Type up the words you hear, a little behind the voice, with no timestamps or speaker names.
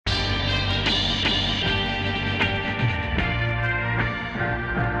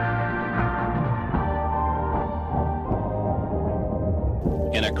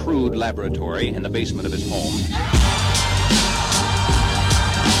crude laboratory in the basement of his home.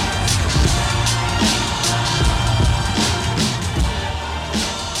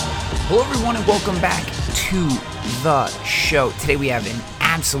 Hello, everyone, and welcome back to the show. Today we have an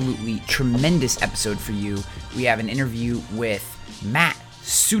absolutely tremendous episode for you. We have an interview with Matt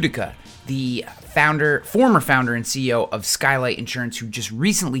Sudica, the former founder and CEO of Skylight Insurance, who just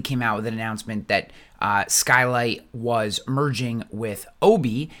recently came out with an announcement that Skylight was merging with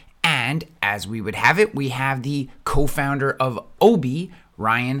Obie. And as we would have it, we have the co-founder of Obie,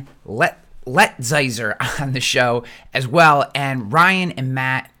 Ryan Letzizer, on the show as well. And Ryan and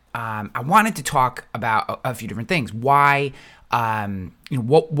Matt, I wanted to talk about a few different things. Why,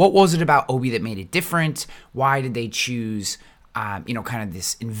 what was it about Obie that made it different? Why did they choose, kind of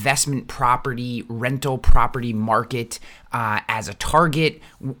this investment property, rental property market as a target?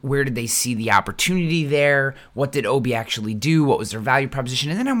 Where did they see the opportunity there? What did Obie actually do? What was their value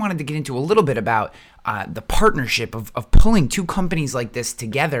proposition? And then I wanted to get into a little bit about the partnership of pulling two companies like this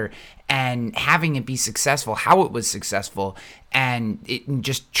together and having it be successful, how it was successful, and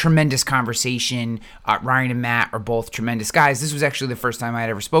just tremendous conversation. Ryan and Matt are both tremendous guys. This was actually the first time I had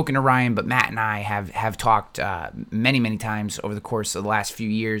ever spoken to Ryan, but Matt and I have talked many, many times over the course of the last few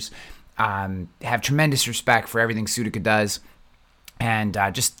years. Have tremendous respect for everything Sudica does. And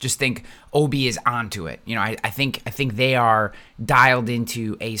just think Obie is onto it. I think they are dialed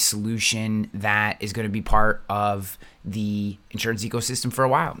into a solution that is going to be part of the insurance ecosystem for a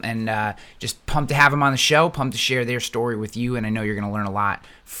while. And just pumped to have them on the show, pumped to share their story with you. And I know you're going to learn a lot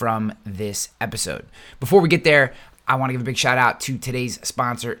from this episode. Before we get there, I want to give a big shout out to today's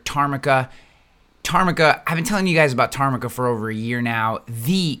sponsor, Tarmica. Tarmica, I've been telling you guys about Tarmica for over a year now,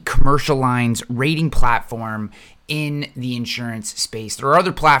 the commercial lines rating platform in the insurance space. There are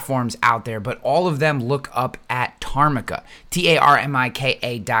other platforms out there, but all of them look up at Tarmica,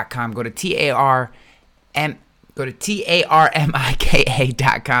 TARMIKA.com. Go to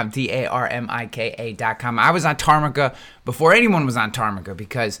TARMIKA.com. I was on Tarmica before anyone was on Tarmica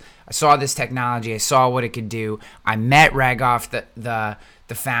because I saw this technology. I saw what it could do. I met Ragoff, the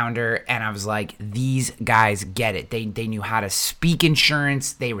founder, and I was like, these guys get it. They knew how to speak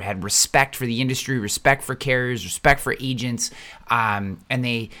insurance. They had respect for the industry, respect for carriers, respect for agents, and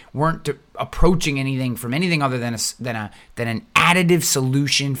they weren't approaching anything from anything other than an additive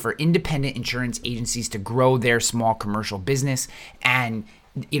solution for independent insurance agencies to grow their small commercial business. And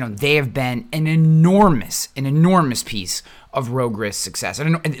they have been an enormous piece of Rogue Risk success. I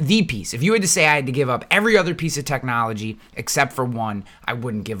don't know, the piece. If you had to say I had to give up every other piece of technology except for one, I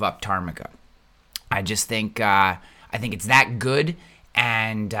wouldn't give up Tarmica. I just think it's that good.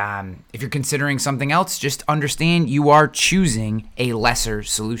 And if you're considering something else, just understand you are choosing a lesser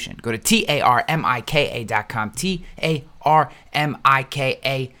solution. Go to TARMIKA.com,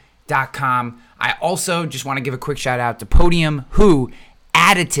 TARMIKA.com. I also just want to give a quick shout out to Podium, who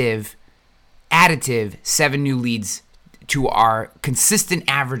additive 7 new leads to our consistent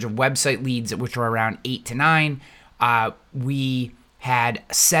average of website leads, which are around 8 to 9. We had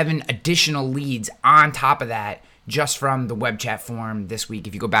 7 additional leads on top of that just from the web chat form this week.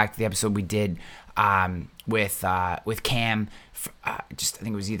 If you go back to the episode we did with Cam, I think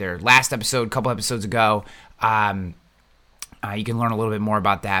it was either last episode, a couple episodes ago, you can learn a little bit more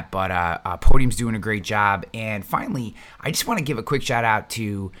about that, but Podium's doing a great job. And finally, I just want to give a quick shout out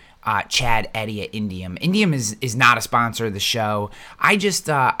to Chad Eddy at Indium. Indium is not a sponsor of the show.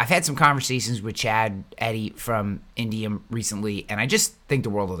 I've had some conversations with Chad Eddy from Indium recently, and I just think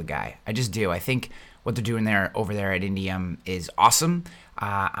the world of the guy. I just do. I think what they're doing over there at Indium is awesome.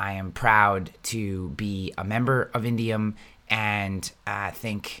 I am proud to be a member of Indium, and I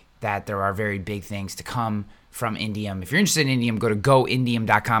think that there are very big things to come from Indium. If you're interested in Indium, go to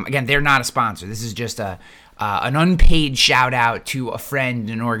goindium.com. Again, they're not a sponsor. This is just an unpaid shout out to a friend,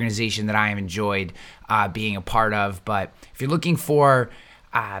 an organization that I have enjoyed being a part of. But if you're looking for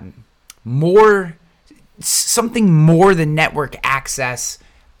something more than network access,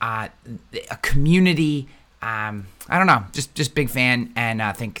 a community, I don't know, just big fan, and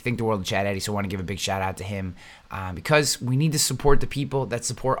think the world of Chad Eddy. So I want to give a big shout out to him because we need to support the people that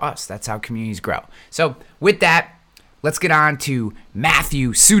support us. That's how communities grow. So with that, let's get on to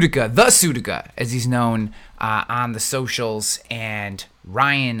Matthew Sudica, the Sudica, as he's known on the socials, and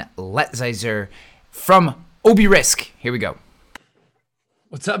Ryan Letzizer from Obie Risk. Here we go.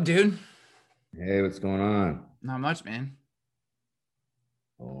 What's up, dude? Hey, what's going on? Not much, man.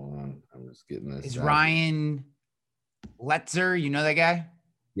 Hold on, I'm just getting this. Is Ryan Letzer, you know that guy?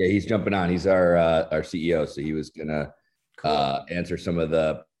 Yeah, he's jumping on. He's our CEO, so he was gonna answer some of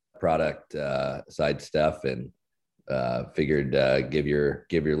the product side stuff, and figured give your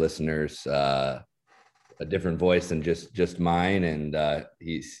listeners a different voice than just mine, and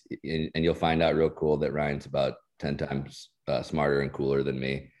you'll find out real cool that Ryan's about 10 times smarter and cooler than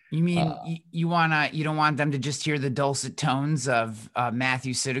me. You mean you don't want them to just hear the dulcet tones of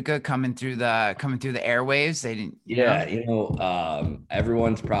Matthew Sudica coming through the airwaves? They didn't.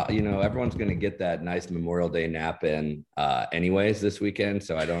 Everyone's everyone's going to get that nice Memorial Day nap in anyways this weekend,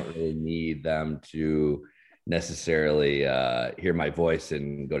 so I don't really need them to necessarily hear my voice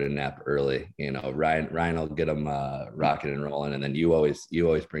and go to nap early. Ryan will get them rocking and rolling, and then you always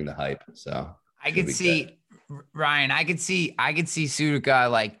bring the hype. So I could see. Ryan, I could see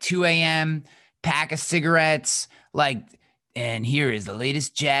Sudica like 2 a.m., pack of cigarettes, like, and here is the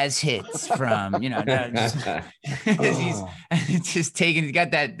latest jazz hits from, he's just he's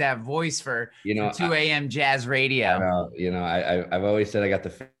got that voice for 2 a.m. jazz radio. I've always said I got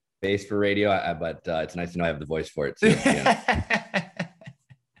the face for radio, but it's nice to know I have the voice for it too.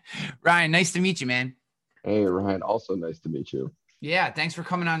 Ryan, nice to meet you, man. Hey, Ryan, also nice to meet you. Yeah, thanks for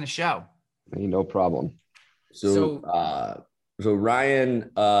coming on the show. Hey, no problem. So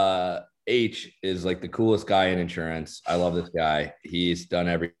Ryan H is like the coolest guy in insurance. I love this guy. He's done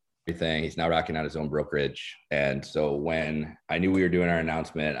everything. He's now rocking out his own brokerage. And so when I knew we were doing our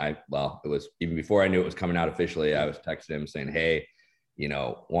announcement, it was even before I knew it was coming out officially, I was texting him saying, hey,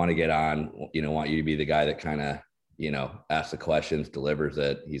 want to get on, want you to be the guy that kind of, asks the questions, delivers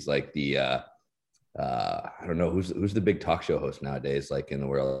it. He's like the, I don't know who's the big talk show host nowadays, like in the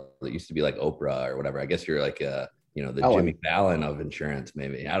world. It used to be like Oprah or whatever. I guess you're like the Jimmy Fallon of insurance,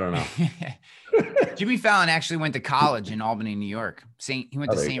 maybe. I don't know. Jimmy Fallon actually went to college in Albany, New York. He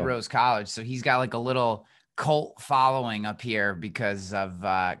went to St. Rose College, so he's got like a little cult following up here because of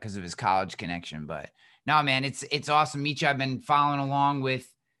his college connection. But no, man, it's awesome to meet you. I've been following along with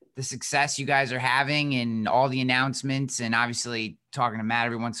the success you guys are having and all the announcements, and obviously talking to Matt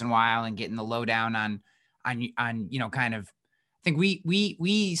every once in a while and getting the lowdown on kind of, I think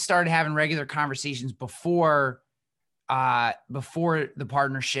we started having regular conversations before the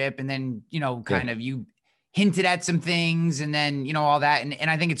partnership, and then, kind of you hinted at some things, and then, all that. And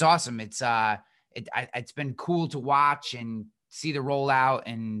I think it's awesome. It's been cool to watch and see the rollout,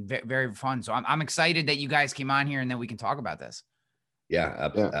 and very fun. So I'm excited that you guys came on here and that we can talk about this. Yeah,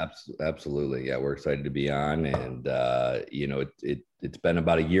 absolutely. Yeah, we're excited to be on, and it's been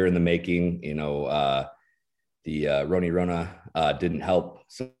about a year in the making. The Roni Rona didn't help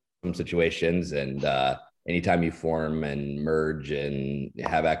some situations, and anytime you form and merge and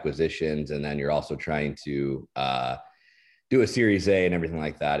have acquisitions, and then you're also trying to do a Series A and everything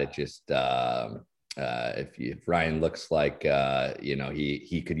like that, it just if Ryan looks like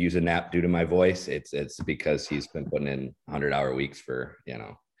he could use a nap due to my voice, it's because he's been putting in 100-hour weeks for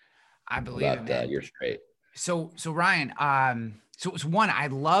I believe about a year straight. So Ryan, so one,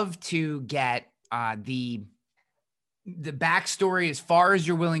 I'd love to get the backstory as far as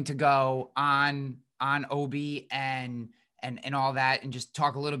you're willing to go on Obi and all that, and just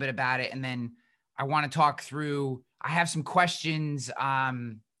talk a little bit about it, and then I want to talk through. I have some questions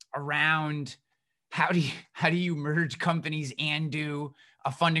around. How do you merge companies and do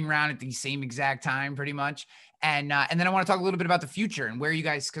a funding round at the same exact time, pretty much? And then I want to talk a little bit about the future and where you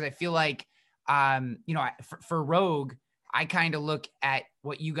guys, because I feel like, for Rogue, I kind of look at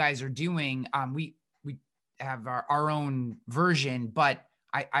what you guys are doing. We have our own version, but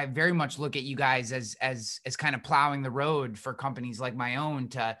I very much look at you guys as kind of plowing the road for companies like my own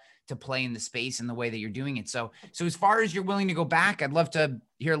to play in the space in the way that you're doing it. So as far as you're willing to go back, I'd love to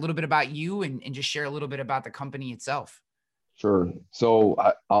hear a little bit about you and just share a little bit about the company itself. Sure. So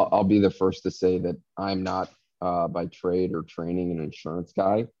I'll be the first to say that I'm not by trade or training an insurance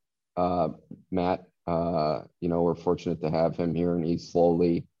guy. Matt, we're fortunate to have him here, and he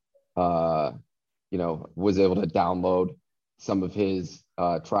slowly, was able to download some of his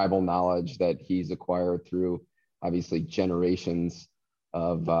tribal knowledge that he's acquired through obviously generations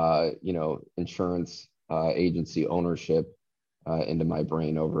of, insurance agency ownership into my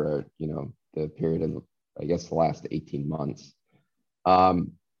brain over, the period of, I guess, the last 18 months.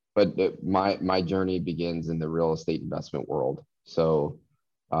 But my journey begins in the real estate investment world. So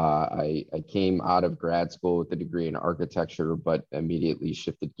I came out of grad school with a degree in architecture, but immediately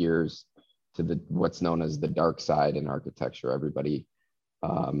shifted gears to what's known as the dark side in architecture. Everybody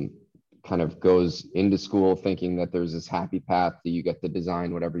kind of goes into school thinking that there's this happy path that you get to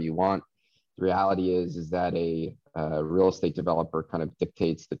design whatever you want. The reality is that a real estate developer kind of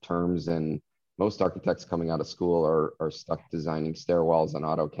dictates the terms, and most architects coming out of school are stuck designing stairwells on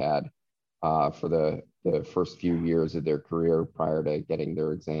AutoCAD for the first few years of their career prior to getting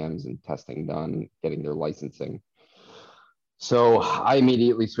their exams and testing done, getting their licensing. So I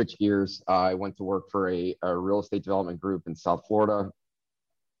immediately switched gears. I went to work for a real estate development group in South Florida,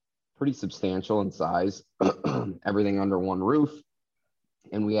 pretty substantial in size, everything under one roof.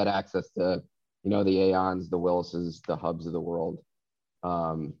 And we had access to, the Aons, the Willises, the Hubs of the world,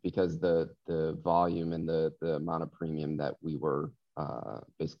 because the volume and the amount of premium that we were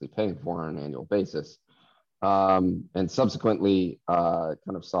basically paying for on an annual basis. And subsequently,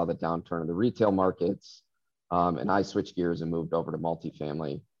 kind of saw the downturn of the retail markets. And I switched gears and moved over to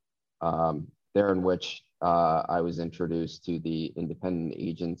multifamily, there in which I was introduced to the independent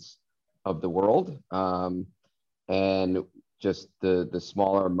agents of the world, and just the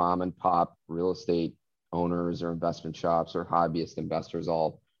smaller mom and pop real estate owners or investment shops or hobbyist investors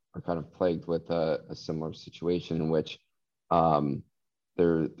all are kind of plagued with a similar situation in which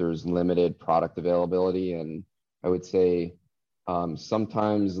there's limited product availability, and I would say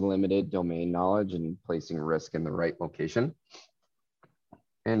sometimes limited domain knowledge and placing risk in the right location.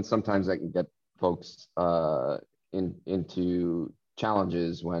 And sometimes that can get folks into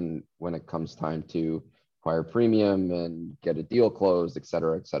challenges when it comes time to acquire premium and get a deal closed, et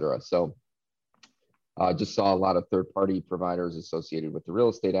cetera, et cetera. So just saw a lot of third-party providers associated with the real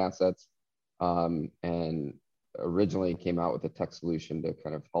estate assets, and originally came out with a tech solution to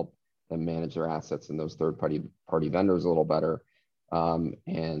kind of help them manage their assets and those third-party vendors a little better.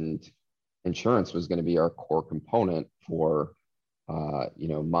 And insurance was going to be our core component for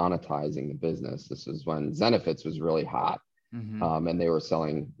monetizing the business. This is when Zenefits was really hot. Mm-hmm. And they were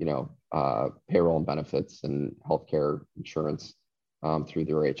selling, payroll and benefits and healthcare insurance through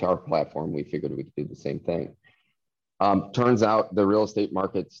their HR platform. We figured we could do the same thing. Turns out the real estate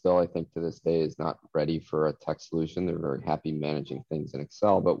market still, I think to this day, is not ready for a tech solution. They're very happy managing things in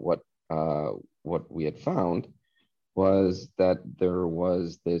Excel. But what we had found was that there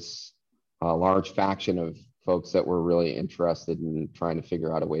was this large faction of folks that were really interested in trying to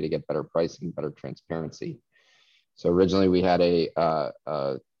figure out a way to get better pricing, better transparency. So originally we had a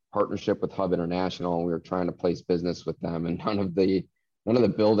partnership with Hub International, and we were trying to place business with them, and none of the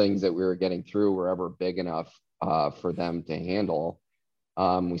buildings that we were getting through were ever big enough for them to handle.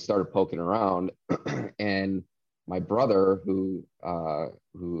 We started poking around, and my brother, who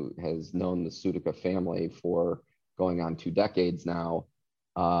has known the Sudica family for going on 2 decades now,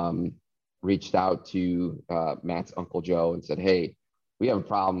 reached out to Matt's Uncle Joe and said, "Hey, we have a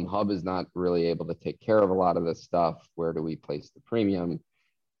problem. Hub is not really able to take care of a lot of this stuff. Where do we place the premium?"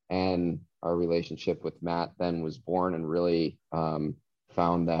 And our relationship with Matt then was born, and really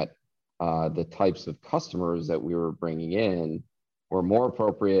found that the types of customers that we were bringing in were more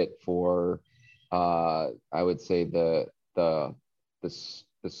appropriate for, I would say, the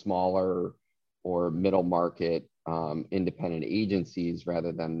smaller or middle market independent agencies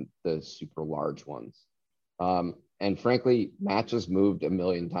rather than the super large ones. And frankly, Matt just moved a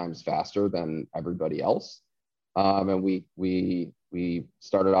million times faster than everybody else. And we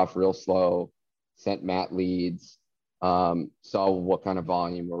started off real slow, sent Matt leads, saw what kind of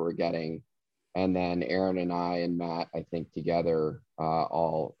volume we were getting. And then Aaron and I and Matt, I think together,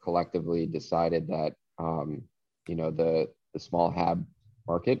 all collectively decided that, the small HAB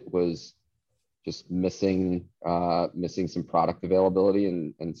market was just missing some product availability,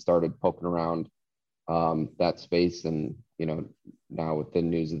 and started poking around that space. And, now with the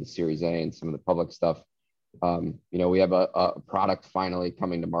news of the Series A and some of the public stuff, we have a product finally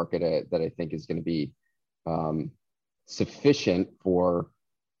coming to market that I think is going to be sufficient for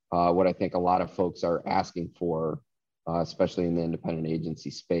what I think a lot of folks are asking for, especially in the independent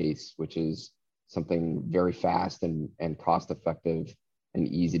agency space, which is something very fast and cost effective and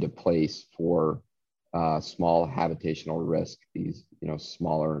easy to place for small habitational risk, these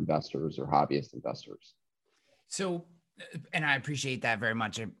smaller investors or hobbyist investors. So, and I appreciate that very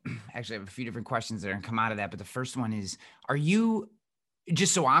much. I actually have a few different questions that are going to come out of that, but the first one is, are you,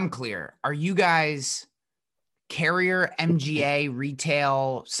 just so I'm clear, are you guys carrier, MGA,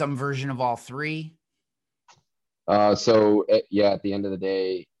 retail, some version of all three? At the end of the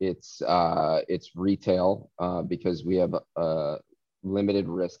day, it's retail, because we have a limited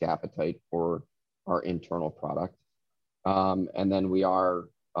risk appetite for our internal product. And then we are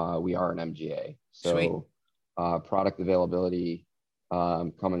an MGA. So product availability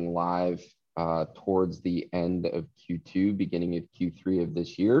coming live towards the end of Q2, beginning of Q3 of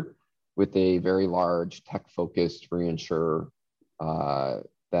this year, with a very large tech-focused reinsurer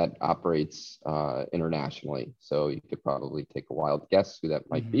that operates internationally. So you could probably take a wild guess who that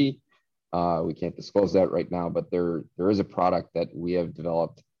might be. We can't disclose that right now, but there is a product that we have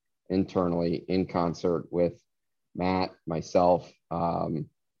developed internally in concert with Matt, myself,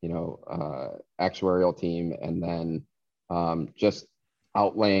 actuarial team, and then just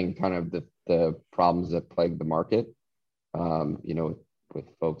outlaying kind of the problems that plague the market, with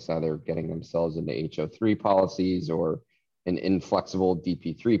folks either getting themselves into HO3 policies or an inflexible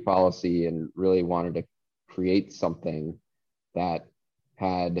DP3 policy, and really wanted to create something that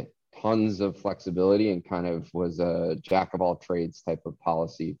had tons of flexibility and kind of was a jack of all trades type of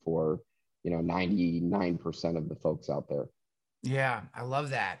policy for, 99% of the folks out there. Yeah, I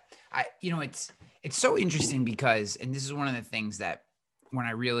love that. It's so interesting because, and this is one of the things that when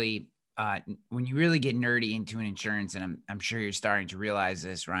you really get nerdy into an insurance, and I'm sure you're starting to realize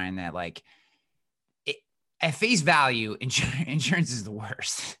this, Ryan, that like at face value, insurance is the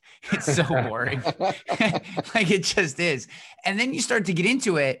worst. It's so boring. Like it just is. And then you start to get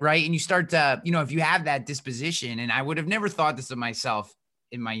into it, right? And you start to, if you have that disposition, and I would have never thought this of myself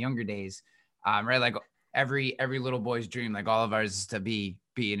in my younger days, right? Like every little boy's dream, like all of ours, is to be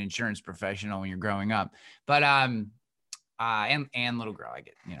an insurance professional when you're growing up. But and little girl, I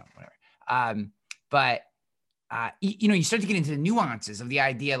get, whatever. You start to get into the nuances of the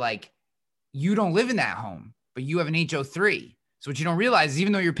idea, like you don't live in that home, but you have an HO3. So what you don't realize is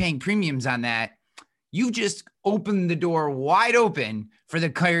even though you're paying premiums on that, you've just opened the door wide open for the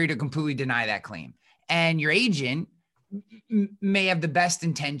carrier to completely deny that claim. And your agent may have the best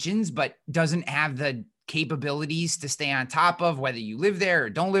intentions, but doesn't have the capabilities to stay on top of whether you live there or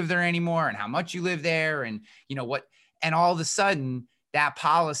don't live there anymore, and how much you live there, and and all of a sudden that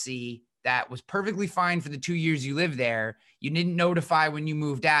policy that was perfectly fine for the 2 years you lived there, you didn't notify when you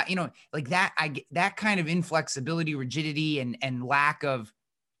moved out, like that. That kind of inflexibility, rigidity, and lack of,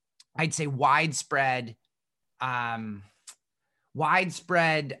 I'd say, widespread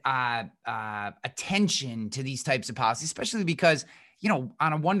attention to these types of policies, especially because, on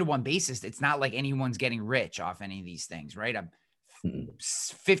a one-to-one basis, it's not like anyone's getting rich off any of these things, right? A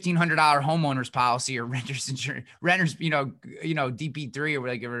 $1,500 homeowner's policy or renters insurance, DP3 or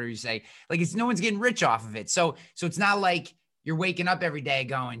whatever you say, like no one's getting rich off of it. So it's not like you're waking up every day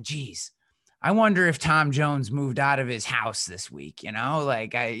going, geez, I wonder if Tom Jones moved out of his house this week, I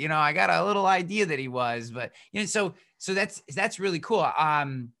got a little idea that he was, but, so that's really cool.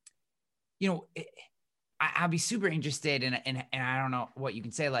 I'll be super interested in, and I don't know what you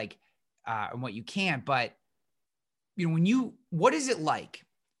can say, like, and what you can't, but what is it like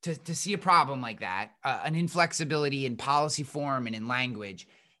to see a problem like that, an inflexibility in policy form and in language,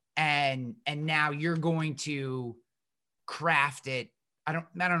 and now you're going to craft it. I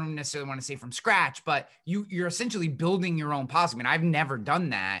don't necessarily want to say from scratch, but you're essentially building your own policy. I mean, I've never done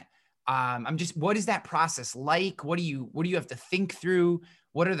that. What is that process like? What do you have to think through?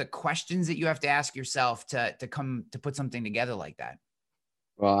 What are the questions that you have to ask yourself to put something together like that?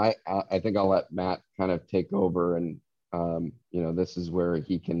 Well, I think I'll let Matt kind of take over, and this is where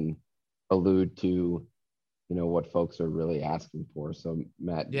he can allude to, what folks are really asking for. So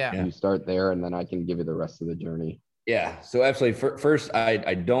Matt, you start there, and then I can give you the rest of the journey. Yeah. So absolutely. First,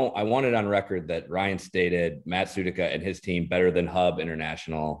 I wanted on record that Ryan stated Matt Sudica and his team better than Hub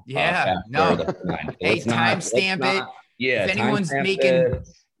International. Yeah. No. Hey, timestamp it. Yeah.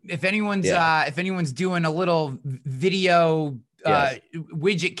 If anyone's doing a little video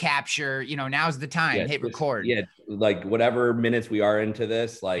widget capture, now's the time. Hit record. Like whatever minutes we are into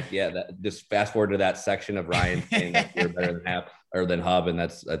this, just fast forward to that section of Ryan saying that we're better than App or than Hub, and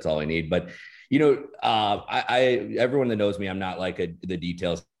that's all I need. But everyone that knows me, I'm not like the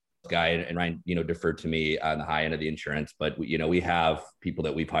details guy, and Ryan, deferred to me on the high end of the insurance, but we have people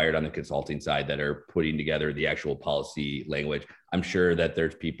that we've hired on the consulting side that are putting together the actual policy language. I'm sure that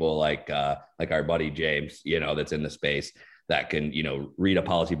there's people like our buddy James, that's in the space that can, read a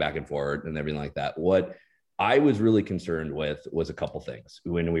policy back and forward and everything like that. What I was really concerned with was a couple things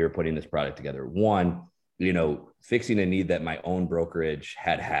when we were putting this product together. One, fixing a need that my own brokerage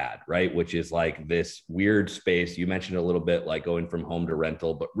had, right? Which is like this weird space. You mentioned a little bit like going from home to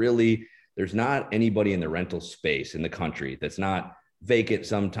rental, but really there's not anybody in the rental space in the country that's not vacant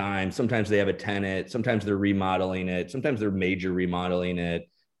sometimes. Sometimes they have a tenant. Sometimes they're remodeling it. Sometimes they're major remodeling it.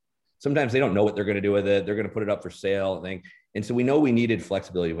 Sometimes they don't know what they're going to do with it. They're going to put it up for sale, I think. And so we know we needed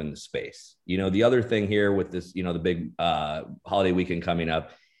flexibility within the space. The other thing here with this, the big holiday weekend coming up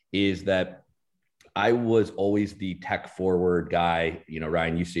is that I was always the tech forward guy.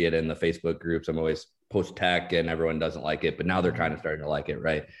 Ryan, you see it in the Facebook groups. I'm always post tech and everyone doesn't like it, but now they're kind of starting to like it.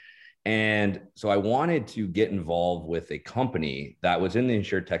 Right. And so I wanted to get involved with a company that was in the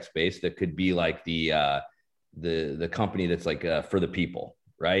insurtech space that could be like the company that's like for the people.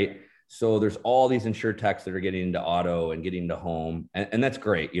 Right. So there's all these insurtechs that are getting into auto and getting into home, and that's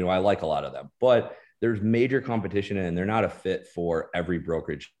great. I like a lot of them, but there's major competition and they're not a fit for every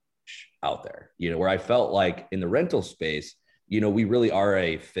brokerage out there, where I felt like in the rental space, we really are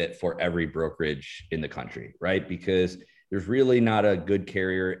a fit for every brokerage in the country, right? Because there's really not a good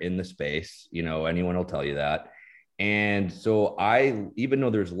carrier in the space. Anyone will tell you that. And so even though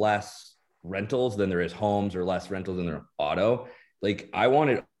there's less rentals than there is homes, or less rentals than there are auto, like I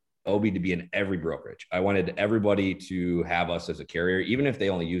wanted Obi to be in every brokerage. I wanted everybody to have us as a carrier, even if they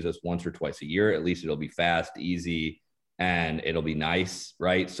only use us once or twice a year. At least it'll be fast, easy, and it'll be nice,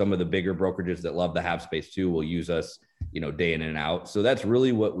 right? Some of the bigger brokerages that love the have space too will use us, day in and out. So that's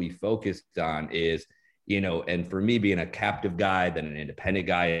really what we focused on is, and for me being a captive guy, then an independent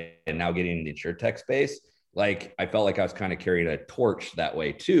guy, and now getting in the InsurTech space, like I felt like I was kind of carrying a torch that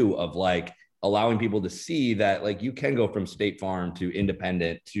way too, of like allowing people to see that like you can go from State Farm to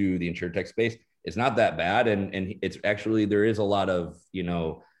independent to the InsurTech space. It's not that bad. And it's actually, there is a lot of,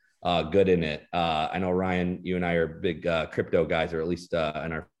 good in it. I know, Ryan, you and I are big crypto guys, or at least in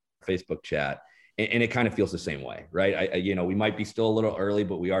our Facebook chat. And it kind of feels the same way, right? We might be still a little early,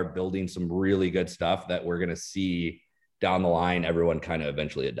 but we are building some really good stuff that we're going to see down the line, everyone kind of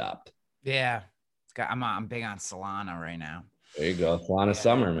eventually adopt. Yeah. I'm big on Solana right now. There you go. Solana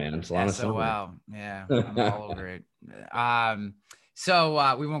summer, man. Solana summer. Well, yeah, I'm all over it.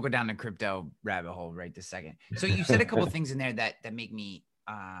 So we won't go down the crypto rabbit hole right this second. So you said a couple of things in there that make me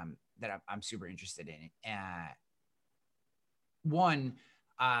that I'm super interested in. One,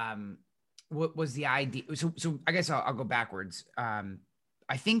 what was the idea? So I guess I'll go backwards.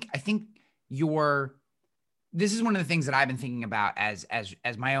 I think this is one of the things that I've been thinking about as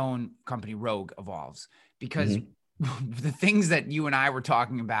my own company Rogue evolves, because the things that you and I were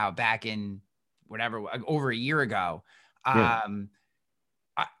talking about back in over a year ago, I'm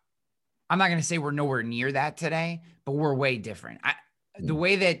not going to say we're nowhere near that today, but we're way different. The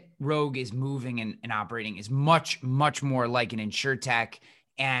way that Rogue is moving and operating is much, much more like an InsurTech.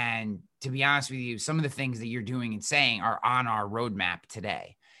 And to be honest with you, some of the things that you're doing and saying are on our roadmap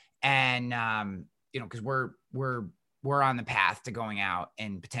today. And, cause we're on the path to going out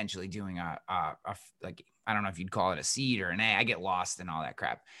and potentially doing like, I don't know if you'd call it a seed or an A. I get lost in all that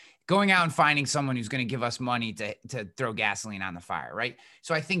crap. Going out and finding someone who's going to give us money to throw gasoline on the fire. Right.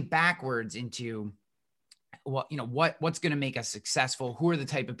 So I think backwards into what's going to make us successful? Who are the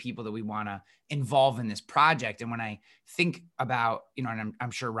type of people that we want to involve in this project? And when I think about, and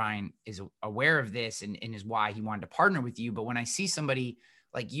I'm sure Ryan is aware of this and is why he wanted to partner with you. But when I see somebody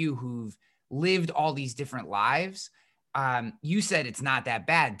like you who've lived all these different lives, you said it's not that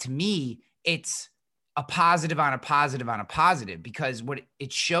bad. To me, it's a positive on a positive on a positive, because what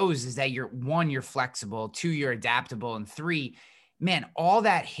it shows is that you're flexible, 2, you're adaptable, and 3, man, all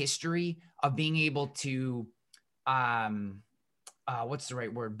that history of being able to, what's the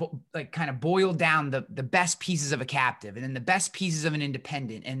right word? Like kind of boil down the best pieces of a captive and then the best pieces of an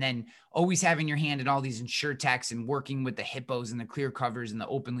independent, and then always having your hand in all these InsurTechs and working with the Hippos and the Clear Covers and the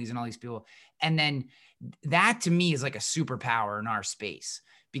Openleys and all these people. And then that to me is like a superpower in our space,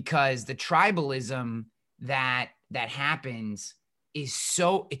 because the tribalism that happens is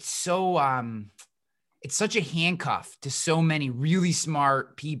it's such a handcuff to so many really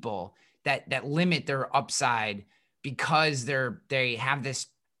smart people that limit their upside, because they have this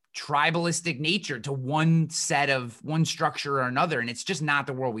tribalistic nature to one structure or another. And it's just not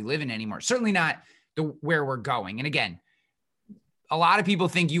the world we live in anymore. Certainly not where we're going. And again, a lot of people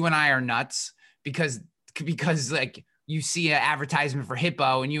think you and I are nuts because like you see an advertisement for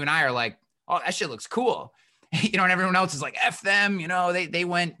Hippo and you and I are like, oh, that shit looks cool. And everyone else is like, F them, they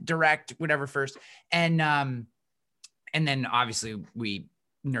went direct, whatever first. And then obviously we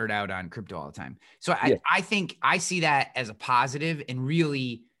nerd out on crypto all the time. So I think I see that as a positive, and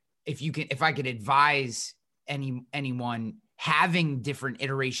really, if I could advise anyone, having different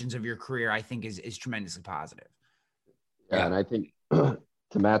iterations of your career, I think is tremendously positive. Yeah. And I think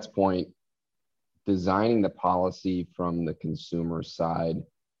to Matt's point, designing the policy from the consumer side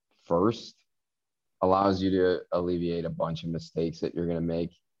first allows you to alleviate a bunch of mistakes that you're going to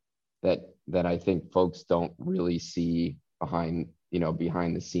make that I think folks don't really see behind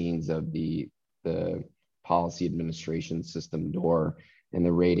the scenes of the policy administration system door, and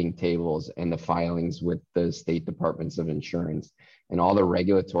the rating tables and the filings with the state departments of insurance and all the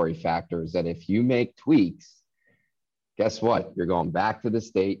regulatory factors that if you make tweaks, guess what? You're going back to the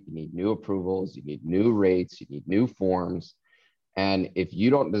state. You need new approvals, you need new rates, you need new forms. And if you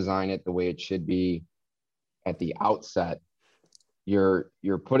don't design it the way it should be at the outset, you're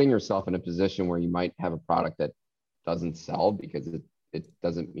putting yourself in a position where you might have a product that doesn't sell because it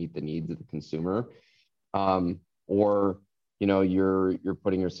doesn't meet the needs of the consumer, or you're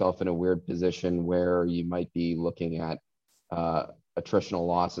putting yourself in a weird position where you might be looking at attritional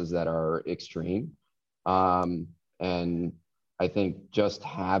losses that are extreme. And I think just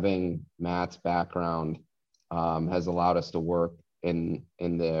having Matt's background has allowed us to work in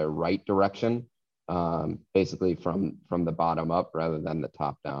the right direction, basically from the bottom up rather than the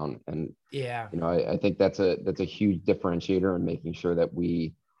top down. And Yeah. I think that's a huge differentiator in making sure that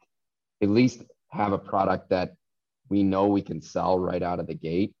we at least have a product that we know we can sell right out of the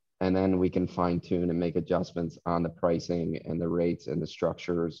gate, and then we can fine tune and make adjustments on the pricing and the rates and the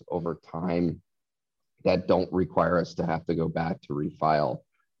structures over time that don't require us to have to go back to refile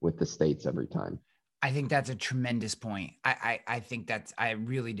with the states every time. I think that's a tremendous point. I think I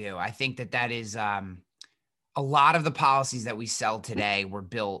really do. I think that is a lot of the policies that we sell today were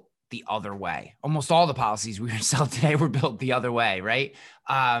built the other way. Almost all the policies we sell today were built the other way, right?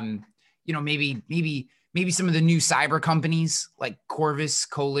 Maybe some of the new cyber companies like Corvus,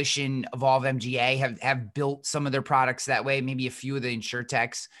 Coalition, Evolve, MGA have built some of their products that way. Maybe a few of the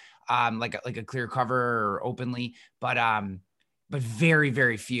insurtechs, like a Clear Cover or Openly, but very,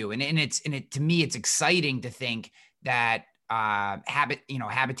 very few. And to me, it's exciting to think that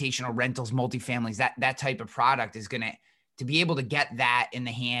habitational rentals, multifamilies, that type of product is going to be able to get that in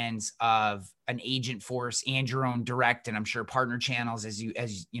the hands of an agent force and your own direct, and I'm sure partner channels as you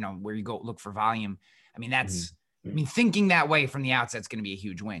know, where you go look for volume. I mean, thinking that way from the outset is going to be a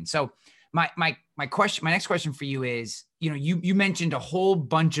huge win. So my next question for you is, you mentioned a whole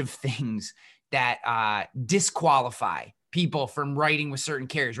bunch of things that disqualify people from writing with certain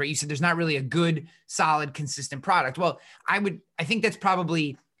carriers, right? You said there's not really a good, solid, consistent product. Well, I think that's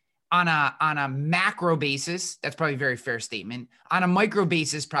probably on a macro basis, that's probably a very fair statement. On a micro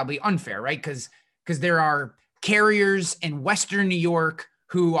basis, probably unfair, right? Because there are carriers in Western New York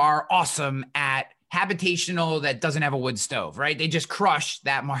who are awesome at habitational that doesn't have a wood stove, right? They just crush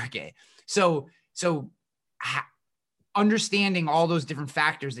that market. So understanding all those different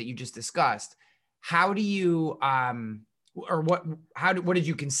factors that you just discussed, how do you, what did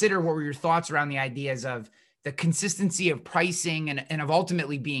you consider? What were your thoughts around the ideas of the consistency of pricing and of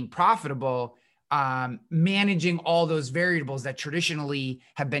ultimately being profitable, managing all those variables that traditionally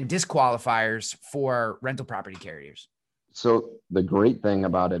have been disqualifiers for rental property carriers? So the great thing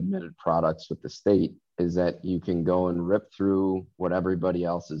about admitted products with the state is that you can go and rip through what everybody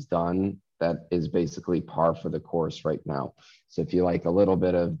else has done that is basically par for the course right now. So if you like a little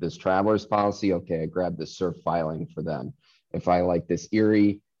bit of this traveler's policy, okay, I grab the SURF filing for them. If I like this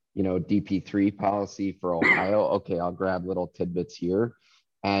Erie, DP3 policy for Ohio, okay, I'll grab little tidbits here.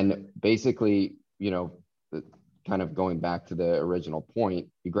 And basically, kind of going back to the original point,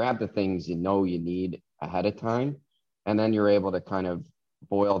 you grab the things you need ahead of time, and then you're able to kind of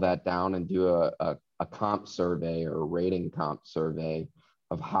boil that down and do a comp survey or a rating comp survey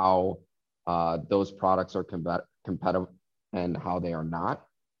of how those products are competitive and how they are not.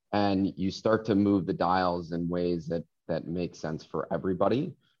 And you start to move the dials in ways that make sense for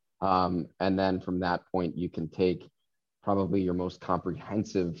everybody. And then from that point, you can take probably your most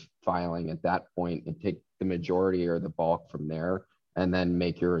comprehensive filing at that point and take the majority or the bulk from there, and then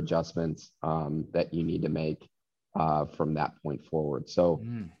make your adjustments that you need to make from that point forward. So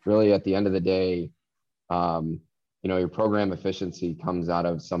really at the end of the day, your program efficiency comes out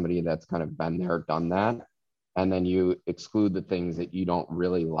of somebody that's kind of been there, done that. And then you exclude the things that you don't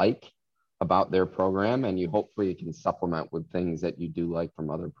really like about their program, and you hopefully can supplement with things that you do like from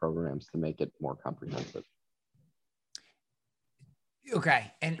other programs to make it more comprehensive.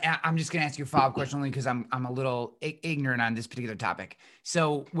 Okay. And I'm just going to ask you a follow-up question only because I'm a little ignorant on this particular topic.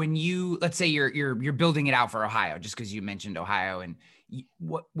 So when let's say you're building it out for Ohio, just because you mentioned Ohio, and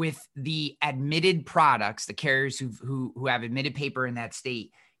with the admitted products, the carriers who have admitted paper in that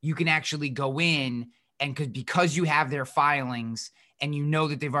state, you can actually go in and because you have their filings and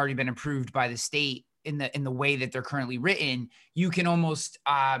that they've already been approved by the state in the way that they're currently written, you can almost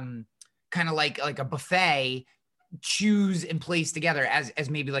kind of like a buffet, choose and place together as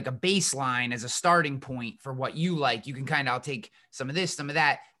maybe like a baseline, as a starting point for what you like. You can I'll take some of this, some of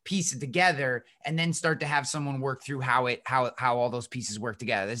that, piece it together, and then start to have someone work through how all those pieces work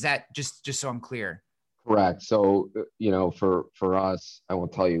together. Is that just so I'm clear? Correct. So, for us, I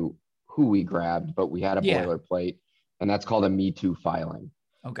won't tell you who we grabbed, but we had a boilerplate, and that's called a Me Too filing.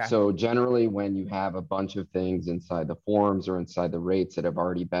 Okay. So generally when you have a bunch of things inside the forms or inside the rates that have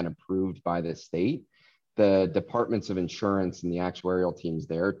already been approved by the state, the departments of insurance and the actuarial teams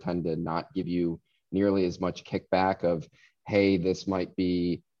there tend to not give you nearly as much kickback of, hey, this might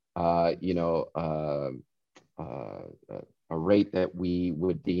be, a rate that we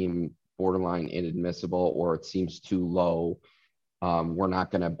would deem borderline inadmissible, or it seems too low. We're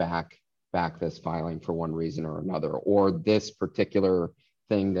not going to back back this filing for one reason or another, or this particular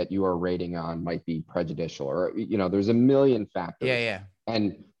thing that you are rating on might be prejudicial, or, there's a million factors. Yeah.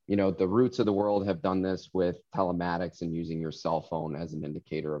 And, the roots of the world have done this with telematics and using your cell phone as an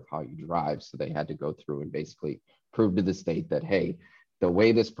indicator of how you drive. So they had to go through and basically prove to the state that, hey, the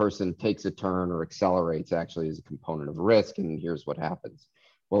way this person takes a turn or accelerates actually is a component of risk. And here's what happens.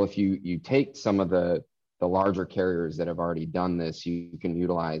 Well, if you take some of the larger carriers that have already done this, you can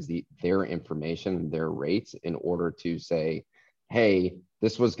utilize their information, their rates in order to say, hey,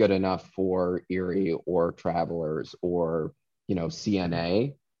 this was good enough for Erie or Travelers or,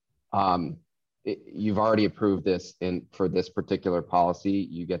 CNA. You've already approved this for this particular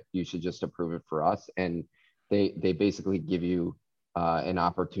policy. You should just approve it for us. And they basically give you an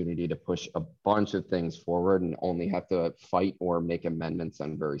opportunity to push a bunch of things forward and only have to fight or make amendments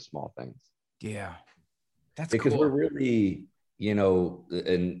on very small things. Yeah. That's because cool. we're really,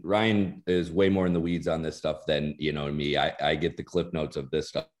 and Ryan is way more in the weeds on this stuff than, me. I get the cliff notes of this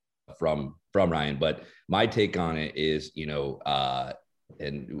stuff from Ryan, but my take on it is,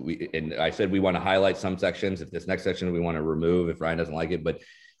 and I said, we want to highlight some sections. If this next section we want to remove, if Ryan doesn't like it, but,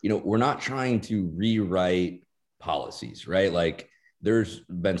 we're not trying to rewrite policies, right? Like, there's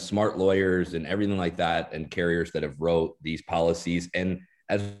been smart lawyers and everything like that, and carriers that have wrote these policies. And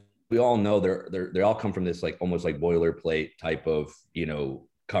as we all know, they all come from this, like, almost like boilerplate type of,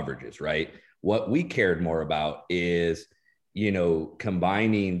 coverages, right? What we cared more about is,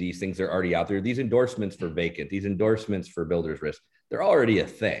 combining these things that are already out there, these endorsements for vacant, these endorsements for builder's risk, they're already a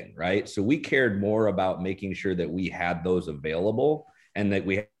thing, right? So we cared more about making sure that we had those available and that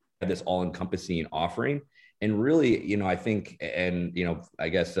we had this all-encompassing offering. And really, I think, and, I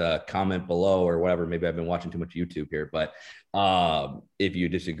guess comment below or whatever, maybe I've been watching too much YouTube here, but if you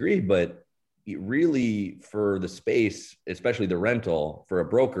disagree, but really for the space, especially the rental for a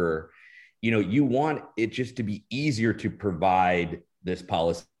broker, you want it just to be easier to provide this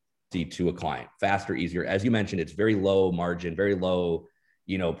policy to a client, faster, easier. As you mentioned, it's very low margin, very low,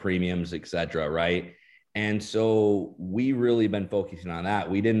 premiums, et cetera, right? And so we really been focusing on that.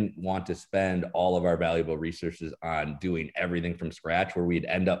 We didn't want to spend all of our valuable resources on doing everything from scratch, where we'd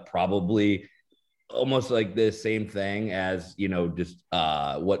end up probably almost like the same thing as, just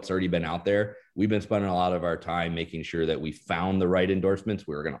what's already been out there. We've been spending a lot of our time making sure that we found the right endorsements.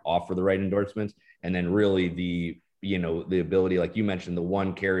 We were going to offer the right endorsements. And then really the ability, like you mentioned, the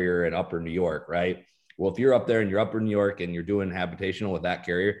one carrier in Upper New York, right? Well, if you're up there and you're Upper New York and you're doing habitational with that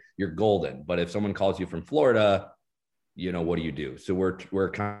carrier, you're golden. But if someone calls you from Florida, what do you do? So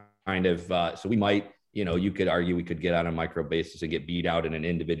we're kind of, so we might, you could argue we could get on a micro basis and get beat out in an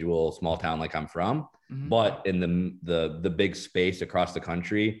individual small town like I'm from. Mm-hmm. But in the big space across the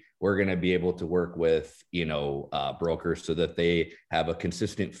country, we're going to be able to work with, brokers so that they have a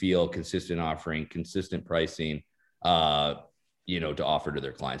consistent feel, consistent offering, consistent pricing, to offer to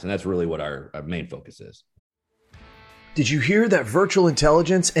their clients. And that's really what our main focus is. Did you hear that virtual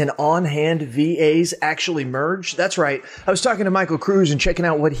intelligence and on-hand VAs actually merged? That's right. I was talking to Michael Cruz and checking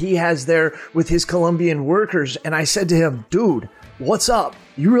out what he has there with his Colombian workers. And I said to him, dude, what's up?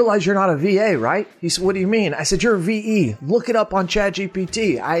 You realize you're not a VA, right? He said, what do you mean? I said, you're a VE. Look it up on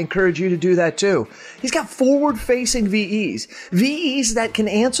ChatGPT. I encourage you to do that too. He's got forward-facing VEs. VEs that can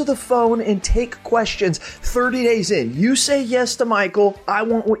answer the phone and take questions 30 days in. You say yes to Michael, I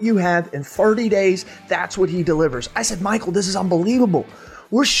want what you have. In 30 days, that's what he delivers. I said, Michael, this is unbelievable.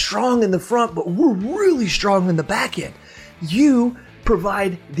 We're strong in the front, but we're really strong in the back end. You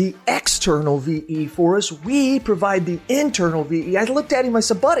provide the external VE for us. We provide the internal VE. I looked at him, I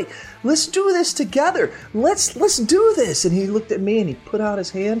said, buddy, let's do this together. Let's do this. And he looked at me and he put out his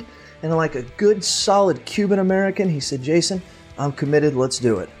hand, and like a good solid Cuban American, he said, Jason, I'm committed. Let's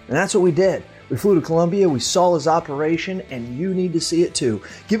do it. And that's what we did. We flew to Colombia, we saw his operation, and you need to see it too.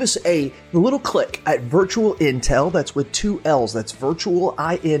 Give us a little click at Virtual Intel, that's with 2 L's, that's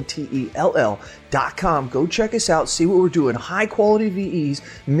virtualintell.com. Go check us out, see what we're doing. High quality VEs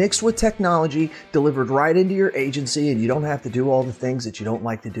mixed with technology, delivered right into your agency, and you don't have to do all the things that you don't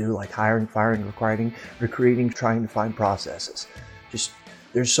like to do, like hiring, firing, recruiting, trying to find processes. Just,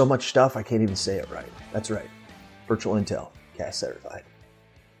 there's so much stuff, I can't even say it right. That's right. Virtual Intel, CAS certified.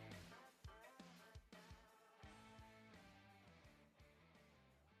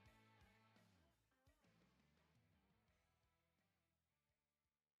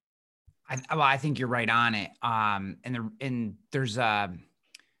 I think you're right on it. And there's a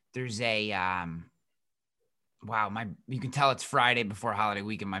Wow, you can tell it's Friday before holiday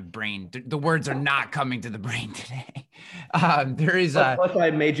week, and my brain, the words are not coming to the brain today. There is plus I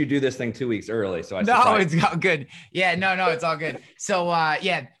made you do this thing 2 weeks early, so it's all good. Yeah, no, it's all good. So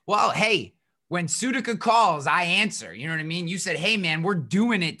yeah, well, hey, when Sudica calls, I answer. You know what I mean? You said, hey man, we're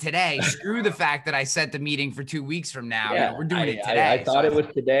doing it today. Screw the fact that I set the meeting for 2 weeks from now. Yeah, we're doing it today. I thought it was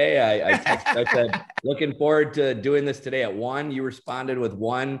today. I texted, I said, looking forward to doing this today at 1. You responded with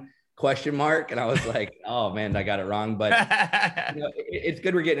 1 question mark. And I was like, oh man, I got it wrong. But it's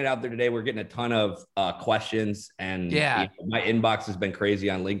good we're getting it out there today. We're getting a ton of questions, and my inbox has been crazy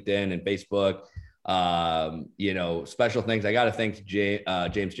on LinkedIn and Facebook. Special things. I got to thank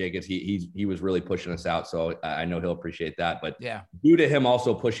James Jacobs. He was really pushing us out. So I know he'll appreciate that. But due to him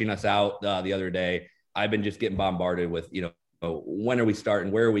also pushing us out the other day, I've been just getting bombarded with, when are we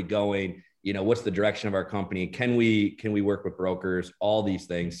starting? Where are we going? What's the direction of our company? Can we work with brokers? All these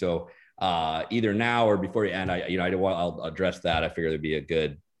things. So either now or before you end, I'll address that. I figure it'd be a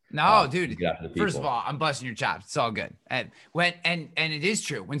good. No, dude. First of all, I'm busting your chops. It's all good. And it is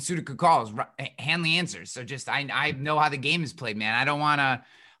true. When Sudica calls, Hanley answers. So just I know how the game is played, man. I don't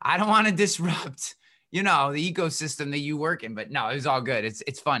want to disrupt, the ecosystem that you work in. But no, it was all good.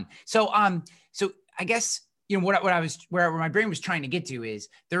 It's fun. So I guess where my brain was trying to get to is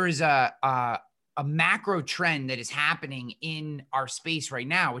there is a macro trend that is happening in our space right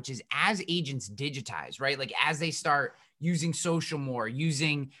now, which is as agents digitize, right? Like as they start using social more,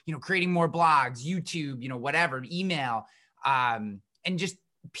 using, creating more blogs, YouTube, whatever, email, and just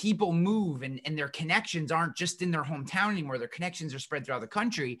people move and their connections aren't just in their hometown anymore. Their connections are spread throughout the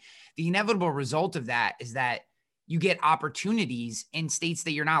country. The inevitable result of that is that you get opportunities in states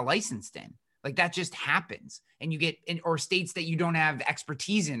that you're not licensed in. Like that just happens, and you get or states that you don't have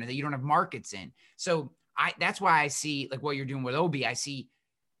expertise in, or that you don't have markets in. So that's why I see like what you're doing with Obi. I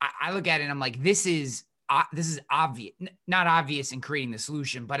look at it and I'm like, this is obvious, not obvious in creating the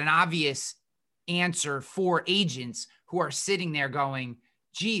solution, but an obvious answer for agents who are sitting there going,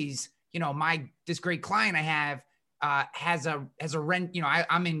 geez, this great client I have has a rent,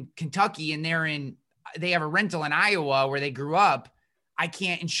 I'm in Kentucky and they have a rental in Iowa where they grew up. I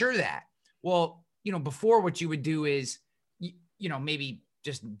can't insure that. Well, before what you would do is, maybe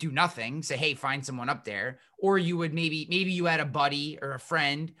just do nothing, say, hey, find someone up there. Or you would maybe you had a buddy or a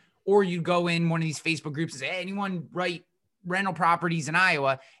friend, or you'd go in one of these Facebook groups and say, hey, anyone write rental properties in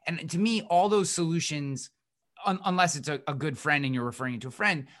Iowa? And to me, all those solutions, unless it's a good friend and you're referring to a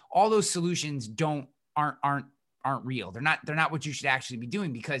friend, all those solutions aren't real. They're not what you should actually be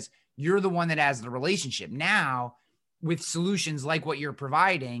doing, because you're the one that has the relationship. Now, with solutions like what you're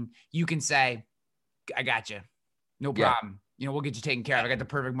providing, you can say, I got you. No problem. We'll get you taken care of. I got the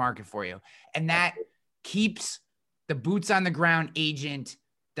perfect market for you. And that keeps the boots on the ground agent,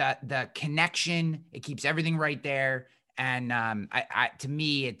 the connection. It keeps everything right there. And to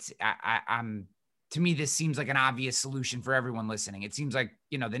me, this seems like an obvious solution for everyone listening. It seems like,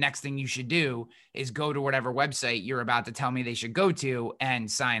 the next thing you should do is go to whatever website you're about to tell me they should go to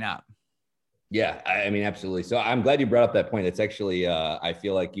and sign up. Yeah, I mean, absolutely. So I'm glad you brought up that point. It's actually, I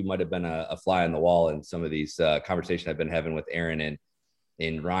feel like you might've been a fly on the wall in some of these conversations I've been having with Aaron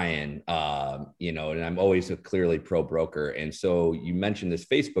and Ryan, and I'm always a clearly pro broker. And so you mentioned this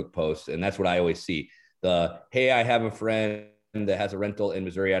Facebook post, and that's what I always see. Hey, I have a friend that has a rental in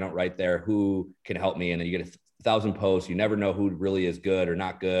Missouri. I don't write there. Who can help me? And then you get 1,000 posts. You never know who really is good or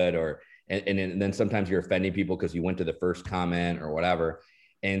not good, and then sometimes you're offending people because you went to the first comment or whatever.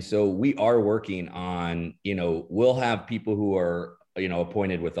 And so we are working on, we'll have people who are,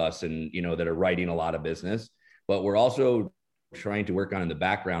 appointed with us and, that are writing a lot of business, but we're also trying to work on in the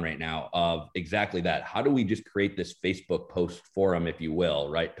background right now of exactly that. How do we just create this Facebook post forum, if you will,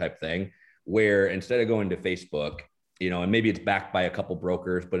 right, type thing, where instead of going to Facebook, and maybe it's backed by a couple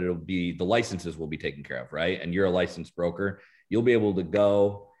brokers, but it'll be, the licenses will be taken care of, right? And you're a licensed broker, you'll be able to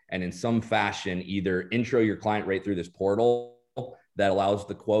go and in some fashion, either intro your client right through this portal that allows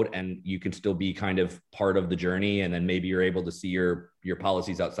the quote, and you can still be kind of part of the journey. And then maybe you're able to see your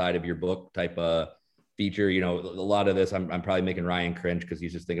policies outside of your book type of feature. A lot of this, I'm probably making Ryan cringe because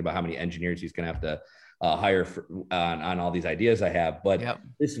he's just thinking about how many engineers he's going to have to hire on all these ideas I have. But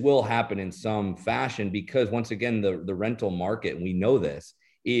This will happen in some fashion, because once again, the rental market, and we know this,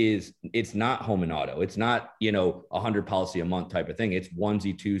 it's not home and auto. It's not, 100 policy a month type of thing. It's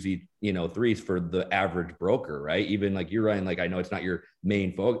onesie, twosie, threes for the average broker, right? Even like you're Ryan, like, I know it's not your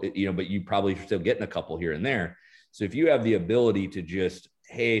main focus, but you probably still getting a couple here and there. So if you have the ability to just,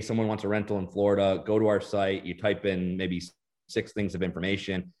 hey, someone wants a rental in Florida, go to our site, you type in maybe 6 things of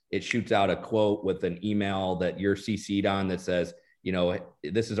information, it shoots out a quote with an email that you're CC'd on that says, you know,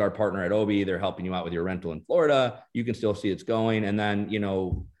 this is our partner at Obi. They're helping you out with your rental in Florida. You can still see it's going. And then, you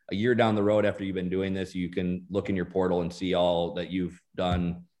know, a year down the road after you've been doing this, you can look in your portal and see all that you've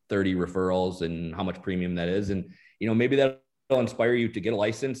done 30 referrals and how much premium that is. And, you know, maybe that'll inspire you to get a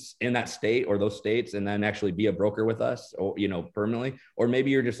license in that state or those states and then actually be a broker with us, or, you know, permanently. Or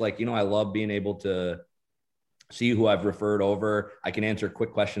maybe you're just like, you know, I love being able to see who I've referred over. I can answer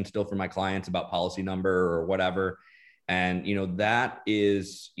quick questions still for my clients about policy number or whatever. And, you know, that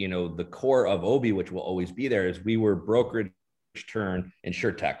is, you know, the core of Obi, which will always be there, is we were brokerage turn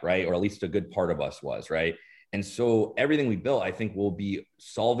InsurTech, right? Or at least a good part of us was, right? And so everything we built, I think, will be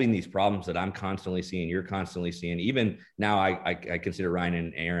solving these problems that I'm constantly seeing, you're constantly seeing. Even now, I consider Ryan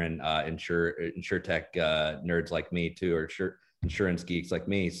and Aaron InsurTech nerds like me too, or insurance geeks like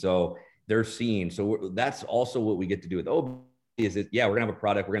me. So they're seeing. So that's also what we get to do with Obi is that, yeah, we're gonna have a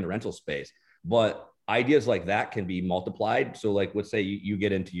product, we're in the rental space, but ideas like that can be multiplied. So like, let's say you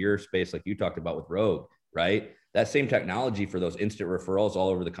get into your space, like you talked about with Rogue, right? That same technology for those instant referrals all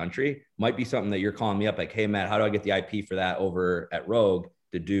over the country might be something that you're calling me up like, hey, Matt, how do I get the IP for that over at Rogue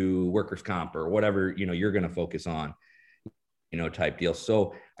to do workers' comp or whatever, you know, you're going to focus on, you know, type deal.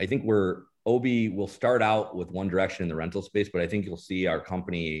 So I think Obi will start out with one direction in the rental space, but I think you'll see our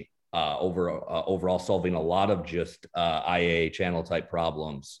company overall solving a lot of just IA channel type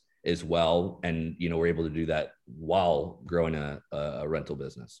problems as well. And, you know, we're able to do that while growing a rental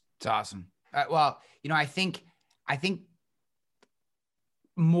business. It's awesome. Well, you know, I think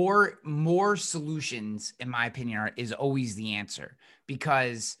more solutions, in my opinion, is always the answer,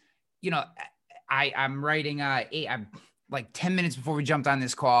 because, you know, I'm writing I'm like 10 minutes before we jumped on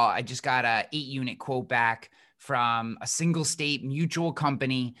this call, I just got a 8-unit quote back from a single state mutual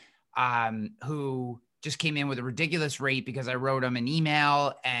company who just came in with a ridiculous rate because I wrote them an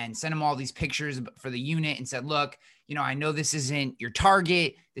email and sent them all these pictures for the unit and said, look, you know, I know this isn't your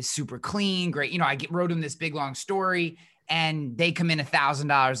target. This is super clean, great. You know, wrote them this big, long story, and they come in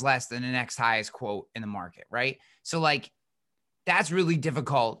 $1,000 less than the next highest quote in the market. Right. So like, that's really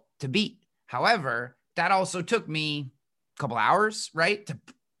difficult to beat. However, that also took me a couple hours, right, to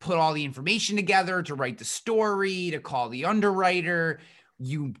put all the information together, to write the story, to call the underwriter.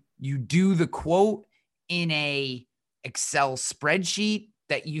 You do the quote in a Excel spreadsheet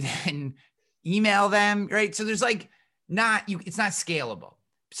that you then email them, right? So there's like it's not scalable.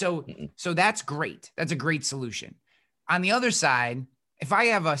 So that's great. That's a great solution. On the other side, if I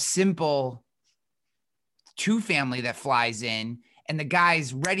have a simple 2-family that flies in and the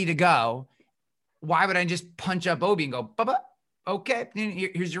guy's ready to go, why would I just punch up Obi and go, Bubba, okay,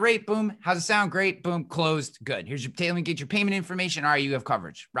 here's your rate, boom. How's it sound? Great, boom, closed, good. Here's your, let me get your payment information. All right, you have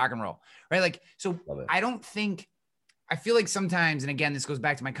coverage, rock and roll, right? Like, so I feel like sometimes, and again, this goes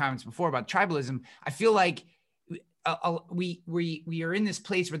back to my comments before about tribalism, I feel like we are in this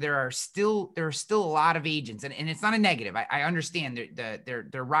place where there are still a lot of agents, and it's not a negative. I understand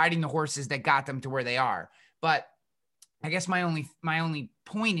they're riding the horses that got them to where they are, but I guess my only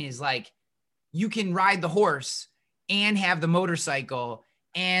point is, like, you can ride the horse and have the motorcycle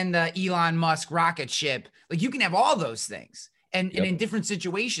and the Elon Musk rocket ship. Like, you can have all those things, and in different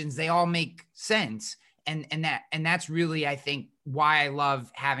situations, they all make sense. And that's really, I think, why I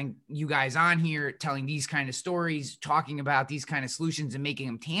love having you guys on here, telling these kind of stories, talking about these kind of solutions and making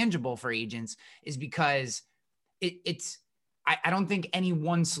them tangible for agents, is because I don't think any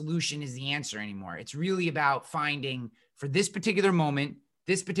one solution is the answer anymore. It's really about finding, for this particular moment,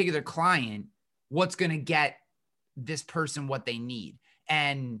 this particular client, what's going to get this person what they need.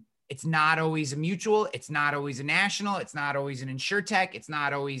 And it's not always a mutual. It's not always a national. It's not always an InsurTech. It's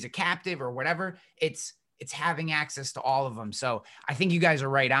not always a captive or whatever. It's having access to all of them. So I think you guys are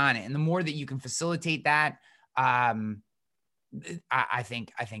right on it. And the more that you can facilitate that, I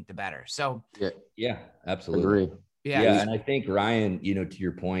think the better. So yeah, absolutely. Agree. Yeah. And I think, Ryan, you know, to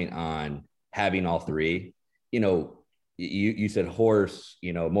your point on having all three, you know, you said horse,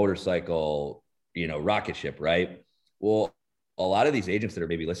 you know, motorcycle, you know, rocket ship, right? Well, a lot of these agents that are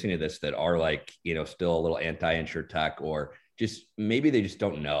maybe listening to this that are, like, you know, still a little anti-InsurTech, or just maybe they just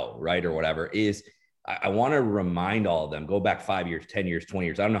don't know, right, or whatever, is I want to remind all of them, go back 5 years, 10 years, 20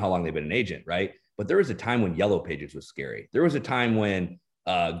 years. I don't know how long they've been an agent, right? But there was a time when Yellow Pages was scary. There was a time when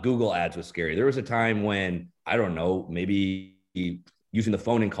Google ads was scary. There was a time when, I don't know, maybe using the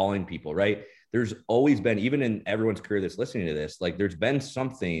phone and calling people, right? There's always been, even in everyone's career that's listening to this, like, there's been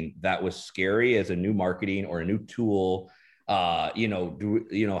something that was scary as a new marketing or a new tool. You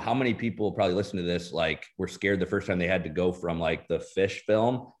know, how many people probably listen to this, like, were scared the first time they had to go from, like, the fish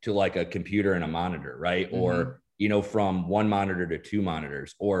film to, like, a computer and a monitor, right? Mm-hmm. Or, you know, from one monitor to 2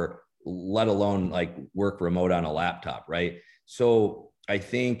 monitors, or let alone, like, work remote on a laptop, right? So I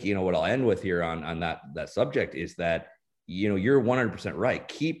think, what I'll end with here on that subject is that, you're 100% right.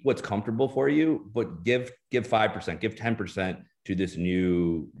 Keep what's comfortable for you, but give 5%, give 10% to this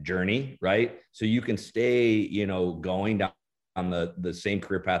new journey, right? So you can stay, going down on the same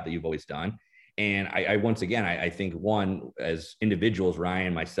career path that you've always done. And I once again, I think one, as individuals,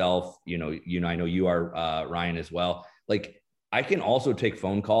 Ryan, myself, I know you are, Ryan, as well. Like, I can also take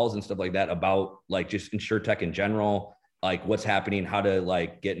phone calls and stuff like that about like just InsurTech in general, like what's happening, how to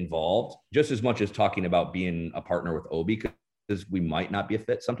like get involved, just as much as talking about being a partner with Obie, because we might not be a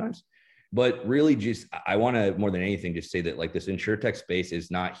fit sometimes. But really, just I want to, more than anything, just say that like this InsurTech space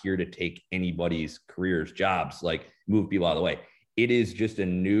is not here to take anybody's careers, jobs, like move people out of the way. It is just a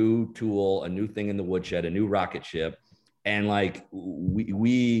new tool, a new thing in the woodshed, a new rocket ship. And like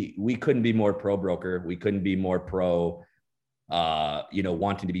we couldn't be more pro broker. We couldn't be more pro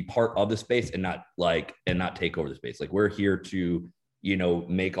wanting to be part of the space and not take over the space. Like, we're here to,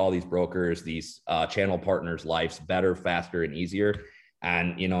 make all these brokers, these channel partners' lives better, faster, and easier.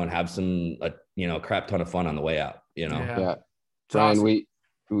 And, and have some, crap ton of fun on the way out, Yeah. Brian,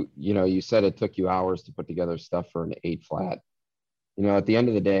 awesome. You said it took you hours to put together stuff for an 8 flat. At the end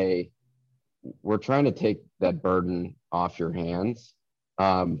of the day, we're trying to take that burden off your hands.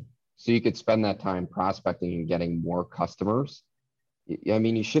 So you could spend that time prospecting and getting more customers. I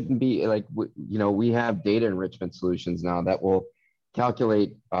mean, you shouldn't be like, we have data enrichment solutions now that will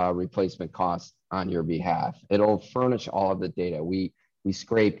calculate replacement costs on your behalf. It'll furnish all of the data. We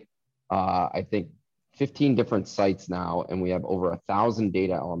scrape, I think, 15 different sites now, and we have over 1,000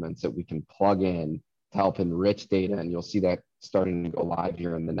 data elements that we can plug in to help enrich data. And you'll see that starting to go live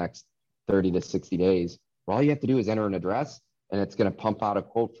here in the next 30 to 60 days. Well, all you have to do is enter an address, and it's going to pump out a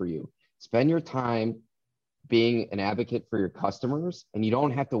quote for you. Spend your time being an advocate for your customers, and you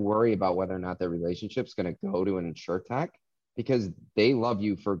don't have to worry about whether or not their relationship's going to go to an InsurTech, because they love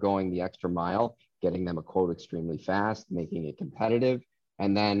you for going the extra mile, getting them a quote extremely fast, making it competitive,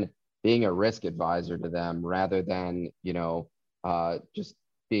 and then being a risk advisor to them rather than, just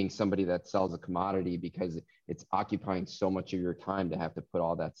being somebody that sells a commodity, because it's occupying so much of your time to have to put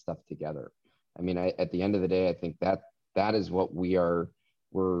all that stuff together. I mean, at the end of the day, I think that is what we're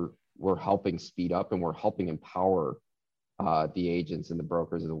helping speed up, and we're helping empower the agents and the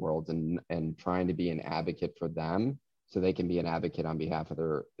brokers of the world, and trying to be an advocate for them so they can be an advocate on behalf of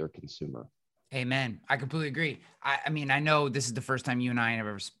their consumer. Amen. I completely agree. I mean, I know this is the first time you and I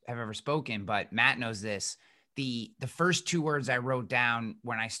have ever spoken, but Matt knows this. The first 2 words I wrote down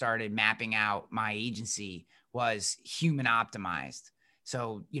when I started mapping out my agency was human optimized.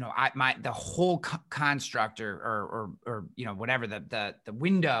 So, the whole construct or whatever, the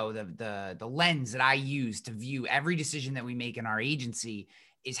window, the lens that I use to view every decision that we make in our agency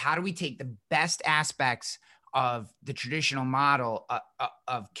is, how do we take the best aspects of the traditional model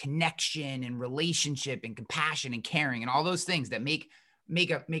of connection and relationship and compassion and caring and all those things that make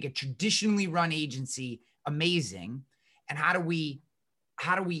a traditionally run agency amazing, and how do we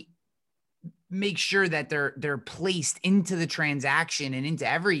make sure that they're placed into the transaction and into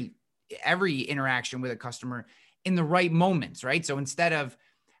every interaction with a customer in the right moments, right? So instead of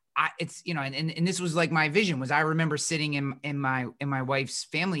and this was like my vision was, I remember sitting in my wife's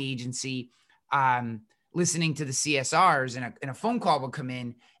family agency, listening to the CSRs, and a phone call would come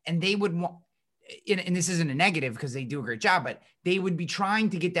in, and they would want, and this isn't a negative because they do a great job, but they would be trying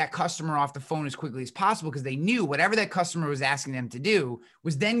to get that customer off the phone as quickly as possible, because they knew whatever that customer was asking them to do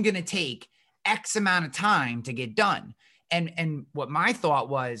was then going to take X amount of time to get done. And what my thought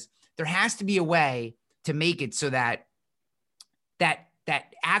was, there has to be a way to make it so that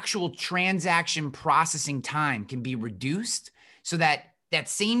actual transaction processing time can be reduced, so that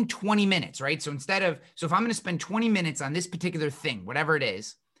same 20 minutes, right? So if I'm going to spend 20 minutes on this particular thing, whatever it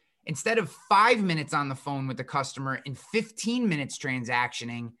is, instead of 5 minutes on the phone with the customer and 15 minutes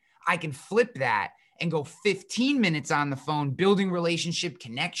transactioning, I can flip that and go 15 minutes on the phone, building relationship,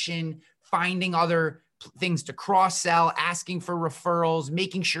 connection, finding other things to cross-sell, asking for referrals,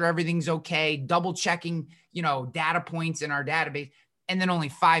 making sure everything's okay, double checking, data points in our database, and then only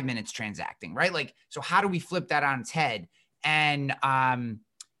 5 minutes transacting, right? Like, so how do we flip that on its head? And,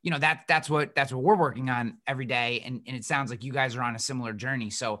 that's what we're working on every day. And it sounds like you guys are on a similar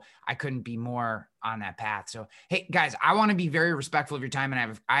journey. So I couldn't be more on that path. So, hey guys, I want to be very respectful of your time.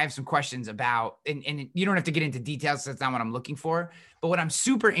 And I have some questions about, and you don't have to get into details. That's not what I'm looking for, but what I'm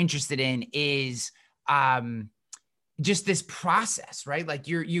super interested in is, just this process, right? Like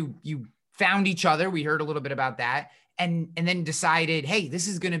you found each other. We heard a little bit about that. And then decided, hey, this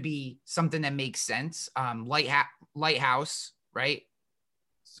is going to be something that makes sense. Lighthouse, right?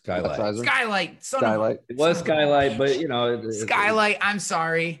 Skylight. Skylight. Skylight. It was Skylight, but you know, Skylight. I'm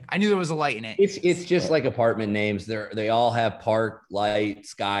sorry. I knew there was a light in it. It's just like apartment names. They all have Park, Light,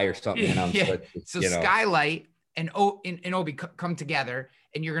 Sky, or something in them. Yeah. So Skylight and Obi come together,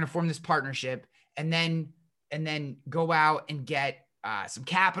 and you're going to form this partnership, and then go out and get some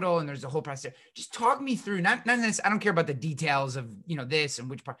capital, and there's a whole process. Just talk me through. None of this. I don't care about the details of this and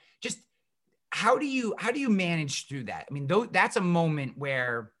which part. Just how do you manage through that? I mean, that's a moment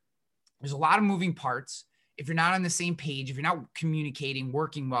where there's a lot of moving parts. If you're not on the same page, if you're not communicating,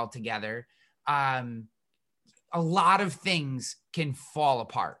 working well together, a lot of things can fall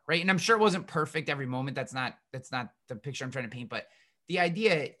apart, right? And I'm sure it wasn't perfect every moment. That's not the picture I'm trying to paint. But the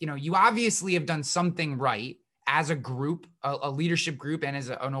idea, you obviously have done something right as a group, a leadership group, and as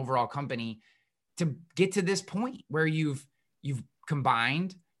an overall company to get to this point where you've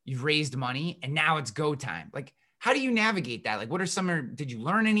combined, you've raised money, and now it's go time. Like, how do you navigate that? Like, did you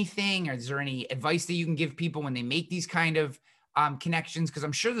learn anything? Or is there any advice that you can give people when they make these kind of connections? Because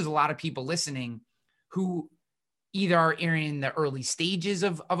I'm sure there's a lot of people listening who either are in the early stages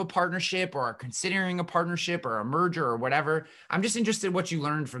of a partnership or are considering a partnership or a merger or whatever. I'm just interested in what you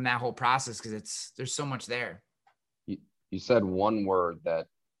learned from that whole process, because there's so much there. You said one word that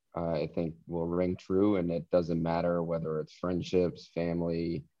I think will ring true, and it doesn't matter whether it's friendships,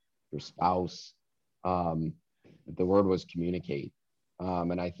 family, your spouse. The word was communicate.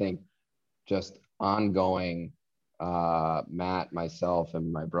 And I think just ongoing, Matt, myself,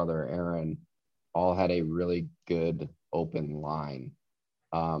 and my brother Aaron all had a really good open line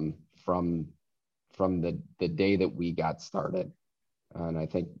from the day that we got started. And I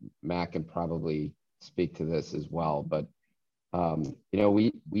think Matt can probably speak to this as well. But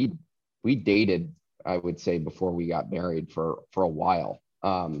we dated, I would say, before we got married for a while.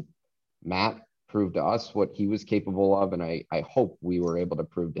 Matt proved to us what he was capable of, and I hope we were able to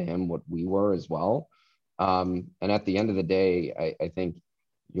prove to him what we were as well. And at the end of the day, I think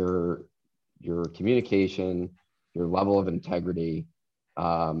your communication, your level of integrity,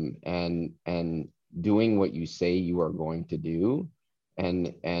 and doing what you say you are going to do,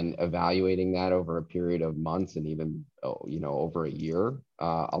 and evaluating that over a period of months and even over a year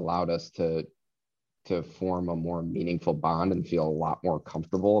allowed us to form a more meaningful bond and feel a lot more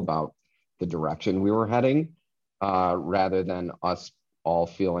comfortable about the direction we were heading, rather than us all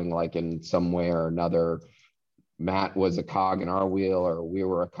feeling like in some way or another Matt was a cog in our wheel or we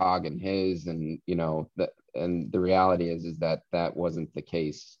were a cog in his. And and the reality is that wasn't the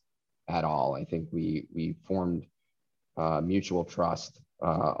case at all. I think we formed mutual trust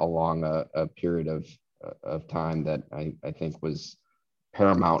along a period of time that I think was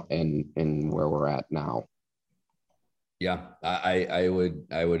paramount in where we're at now. Yeah, I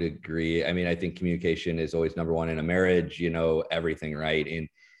would agree. I mean, I think communication is always number one in a marriage, everything, right? And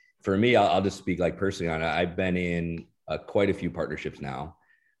for me, I'll just speak like personally on it. I've been in quite a few partnerships now.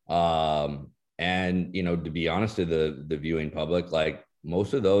 And, to be honest to the viewing public, like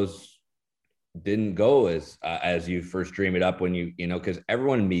most of those didn't go as you first dream it up when because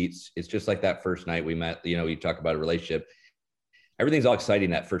everyone meets. It's just like that first night we met, you talk about a relationship. Everything's all exciting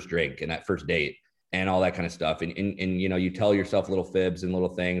that first drink and that first date and all that kind of stuff. And you tell yourself little fibs and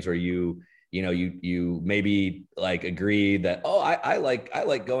little things, or you maybe like agree that, oh, I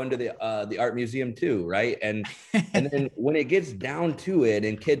like going to the art museum too, right? And then when it gets down to it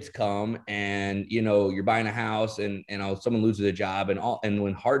and kids come and you're buying a house and someone loses a job and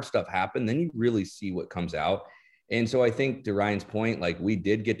when hard stuff happens, then you really see what comes out. And so I think to Ryan's point, like we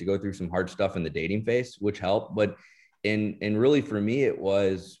did get to go through some hard stuff in the dating phase, which helped. But and really for me, it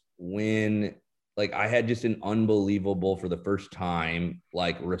was when like I had just an unbelievable, for the first time,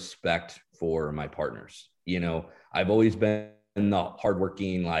 like respect for my partners. I've always been the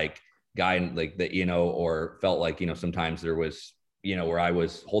hardworking like guy, like that, or felt like, sometimes there was, where I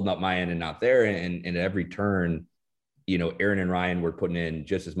was holding up my end and not there. And at every turn, Aaron and Ryan were putting in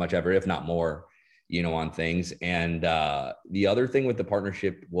just as much effort, if not more, on things. And the other thing with the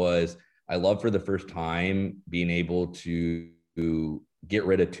partnership was I love for the first time being able to get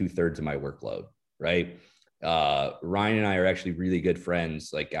rid of 2/3 of my workload. Right. Ryan and I are actually really good friends,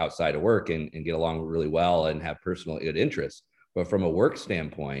 like outside of work and get along really well and have personal good interests. But from a work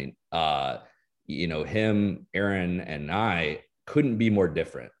standpoint, him, Aaron, and I couldn't be more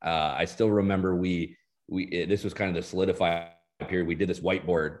different. I still remember this was kind of the solidified period. We did this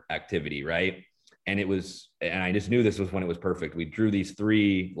whiteboard activity, right? And I just knew this was when it was perfect. We drew these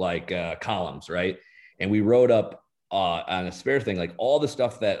 3 columns, right? And we wrote up on a spare thing, like all the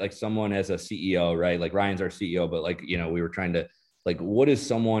stuff that like someone as a CEO, right? Like Ryan's our CEO, but like, we were trying to like, what does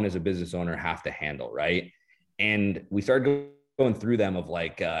someone as a business owner have to handle? Right. And we started going through them of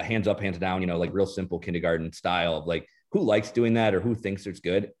like hands up, hands down, like real simple kindergarten style of like who likes doing that or who thinks it's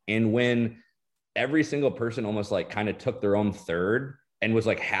good. And when every single person almost like kind of took their own third and was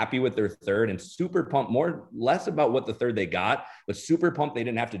like happy with their third and super pumped, less about what the third they got, but super pumped they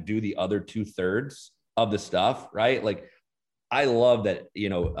didn't have to do the other 2/3 of the stuff, right? Like I love that,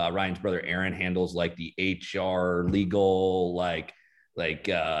 Ryan's brother Aaron handles like the HR, legal,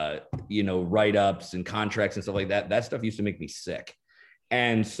 write-ups and contracts and stuff like that. That stuff used to make me sick.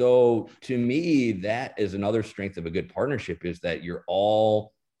 And so to me, that is another strength of a good partnership, is that you're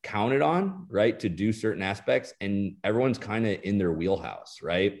all counted on, right, to do certain aspects, and everyone's kind of in their wheelhouse,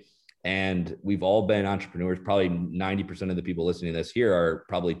 right? And we've all been entrepreneurs. Probably 90% of the people listening to this here are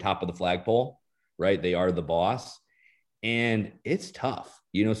probably top of the flagpole, right? They are the boss. And it's tough,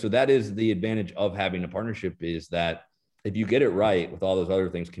 so that is the advantage of having a partnership, is that if you get it right with all those other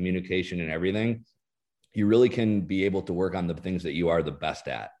things, communication and everything, you really can be able to work on the things that you are the best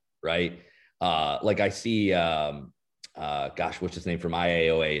at, right? Like I see, what's his name from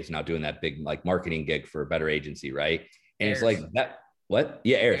IAOA is now doing that big like marketing gig for a Better Agency, right? And Ayers. It's like that. What?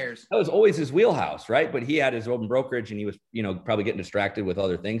 Yeah, Ayers. That was always his wheelhouse, right? But he had his own brokerage and he was, probably getting distracted with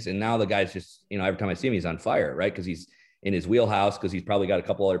other things. And now the guy's just, every time I see him, he's on fire, right? Because he's in his wheelhouse, because he's probably got a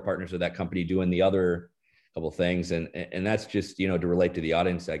couple other partners of that company doing the other couple of things. And that's just, to relate to the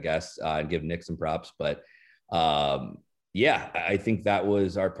audience, I guess, and give Nick some props. But I think that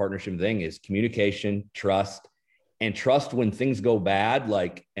was our partnership thing, is communication, trust, and trust when things go bad,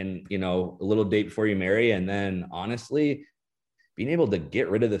 a little date before you marry. And then honestly, being able to get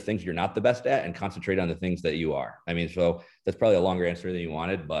rid of the things you're not the best at and concentrate on the things that you are. I mean, so that's probably a longer answer than you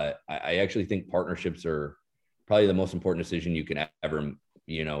wanted, but I actually think partnerships are probably the most important decision you can ever,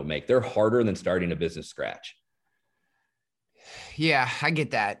 make. They're harder than starting a business scratch. Yeah, I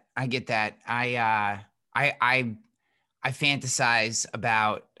get that. I fantasize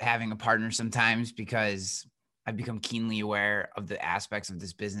about having a partner sometimes, because I've become keenly aware of the aspects of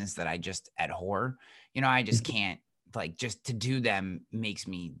this business that I just abhor. I just can't, like, just to do them makes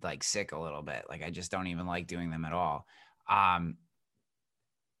me like sick a little bit. Like, I just don't even like doing them at all.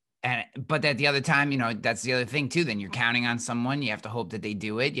 But at the other time, that's the other thing too. Then you're counting on someone. You have to hope that they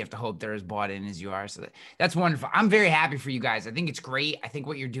do it. You have to hope they're as bought in as you are. So that's wonderful. I'm very happy for you guys. I think it's great. I think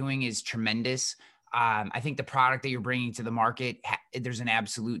what you're doing is tremendous. I think the product that you're bringing to the market, there's an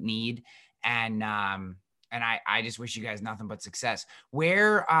absolute need. And I just wish you guys nothing but success.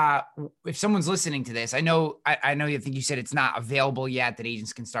 Where, if someone's listening to this, I know, I think you said it's not available yet that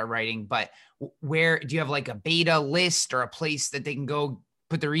agents can start writing, but where do you have like a beta list or a place that they can go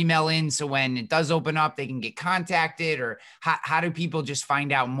put their email in, so when it does open up, they can get contacted? Or how do people just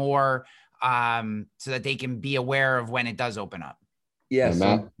find out more so that they can be aware of when it does open up? Yeah,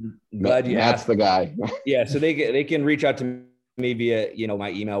 so glad you asked. That's the guy. Yeah, so they can reach out to me via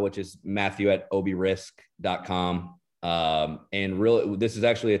my email, which is matthew@obirisk.com. And really, this is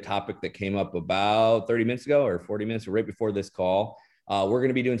actually a topic that came up about 30 minutes ago or 40 minutes, or right before this call. We're going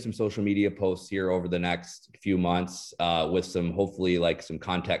to be doing some social media posts here over the next few months with some, hopefully like some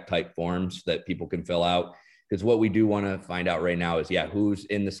contact type forms that people can fill out. Because what we do want to find out right now is, who's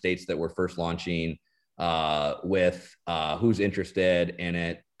in the states that we're first launching with, who's interested in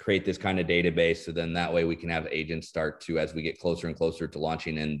it, create this kind of database. So then that way we can have agents start to, as we get closer and closer to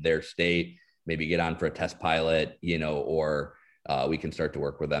launching in their state, maybe get on for a test pilot, or we can start to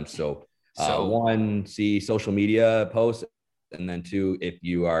work with them. So one, see social media posts. And then two, if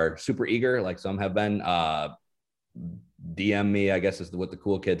you are super eager, like some have been, DM me, I guess is what the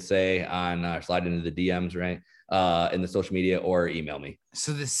cool kids say, on slide into the DMs, right? In the social media, or email me.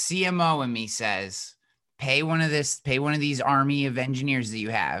 So the CMO in me says, pay one of these army of engineers that you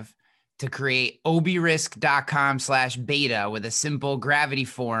have to create obirisk.com/beta with a simple gravity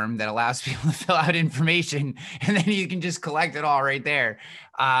form that allows people to fill out information. And then you can just collect it all right there.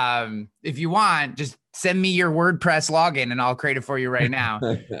 If you want, just send me your WordPress login and I'll create it for you right now.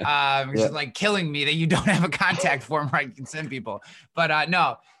 It's like killing me that you don't have a contact form where I can send people, but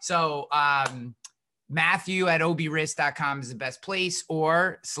no. So Matthew@obirisk.com is the best place,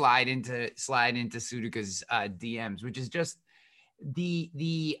 or slide into Sudica's DMs, which is just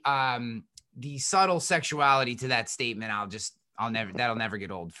the subtle sexuality to that statement. That'll never get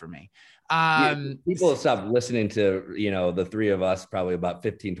old for me. People have stopped listening to, the three of us probably about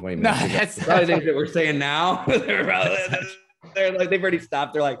 15, 20 minutes ago. That's probably things that we're saying now. They're like, they've already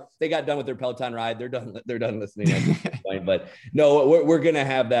stopped. They're like, they got done with their Peloton ride. They're done listening at this point. But no, we're going to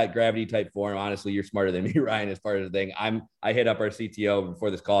have that gravity type form. Honestly, you're smarter than me, Ryan, as far as the thing. I hit up our CTO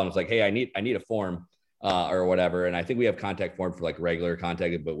before this call and was like, hey, I need a form or whatever. And I think we have contact form for like regular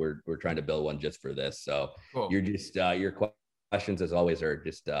contact, but we're trying to build one just for this. So cool. You're just, your questions, as always, are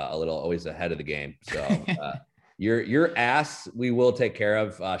just a little always ahead of the game. So your ass, we will take care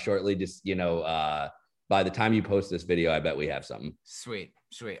of shortly. Just, by the time you post this video, I bet we have something. Sweet.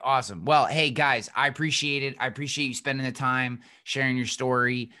 Awesome. Well, hey guys, I appreciate it. I appreciate you spending the time sharing your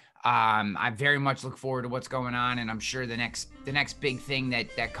story. I very much look forward to what's going on, and I'm sure the next big thing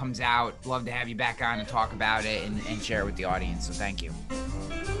that comes out, love to have you back on and talk about it and share it with the audience. So thank you.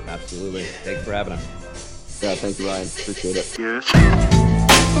 Absolutely. Thanks for having us. Yeah, thank you, Ryan. Appreciate it. Yes.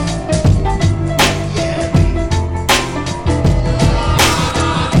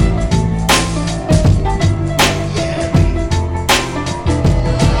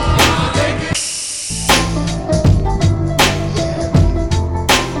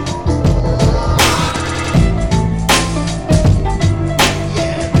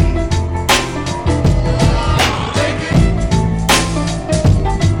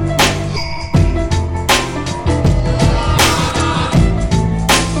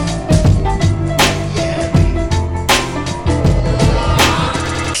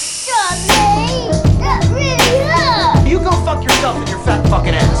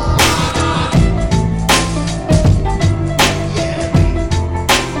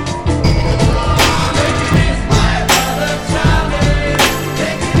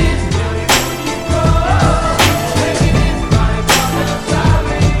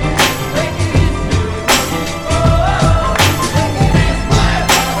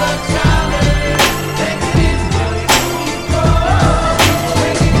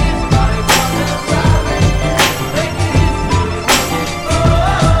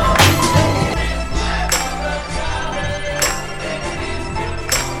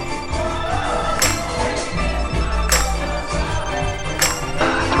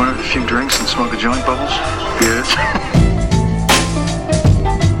 A few drinks and smoke a joint, Bubbles? Yes.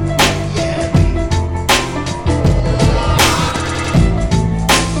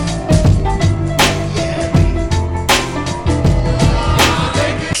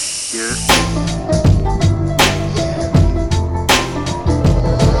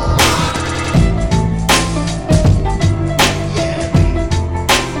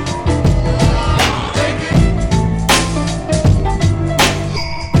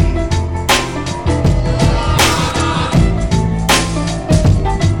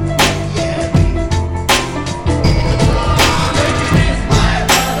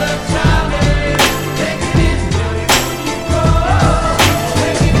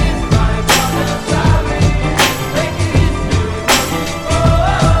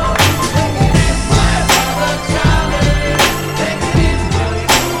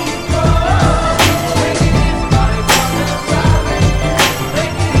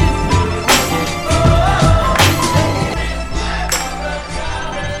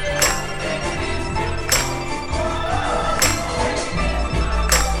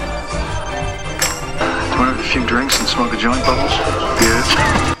 A few drinks and smoke a joint, Bubbles?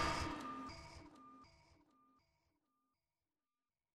 Yes.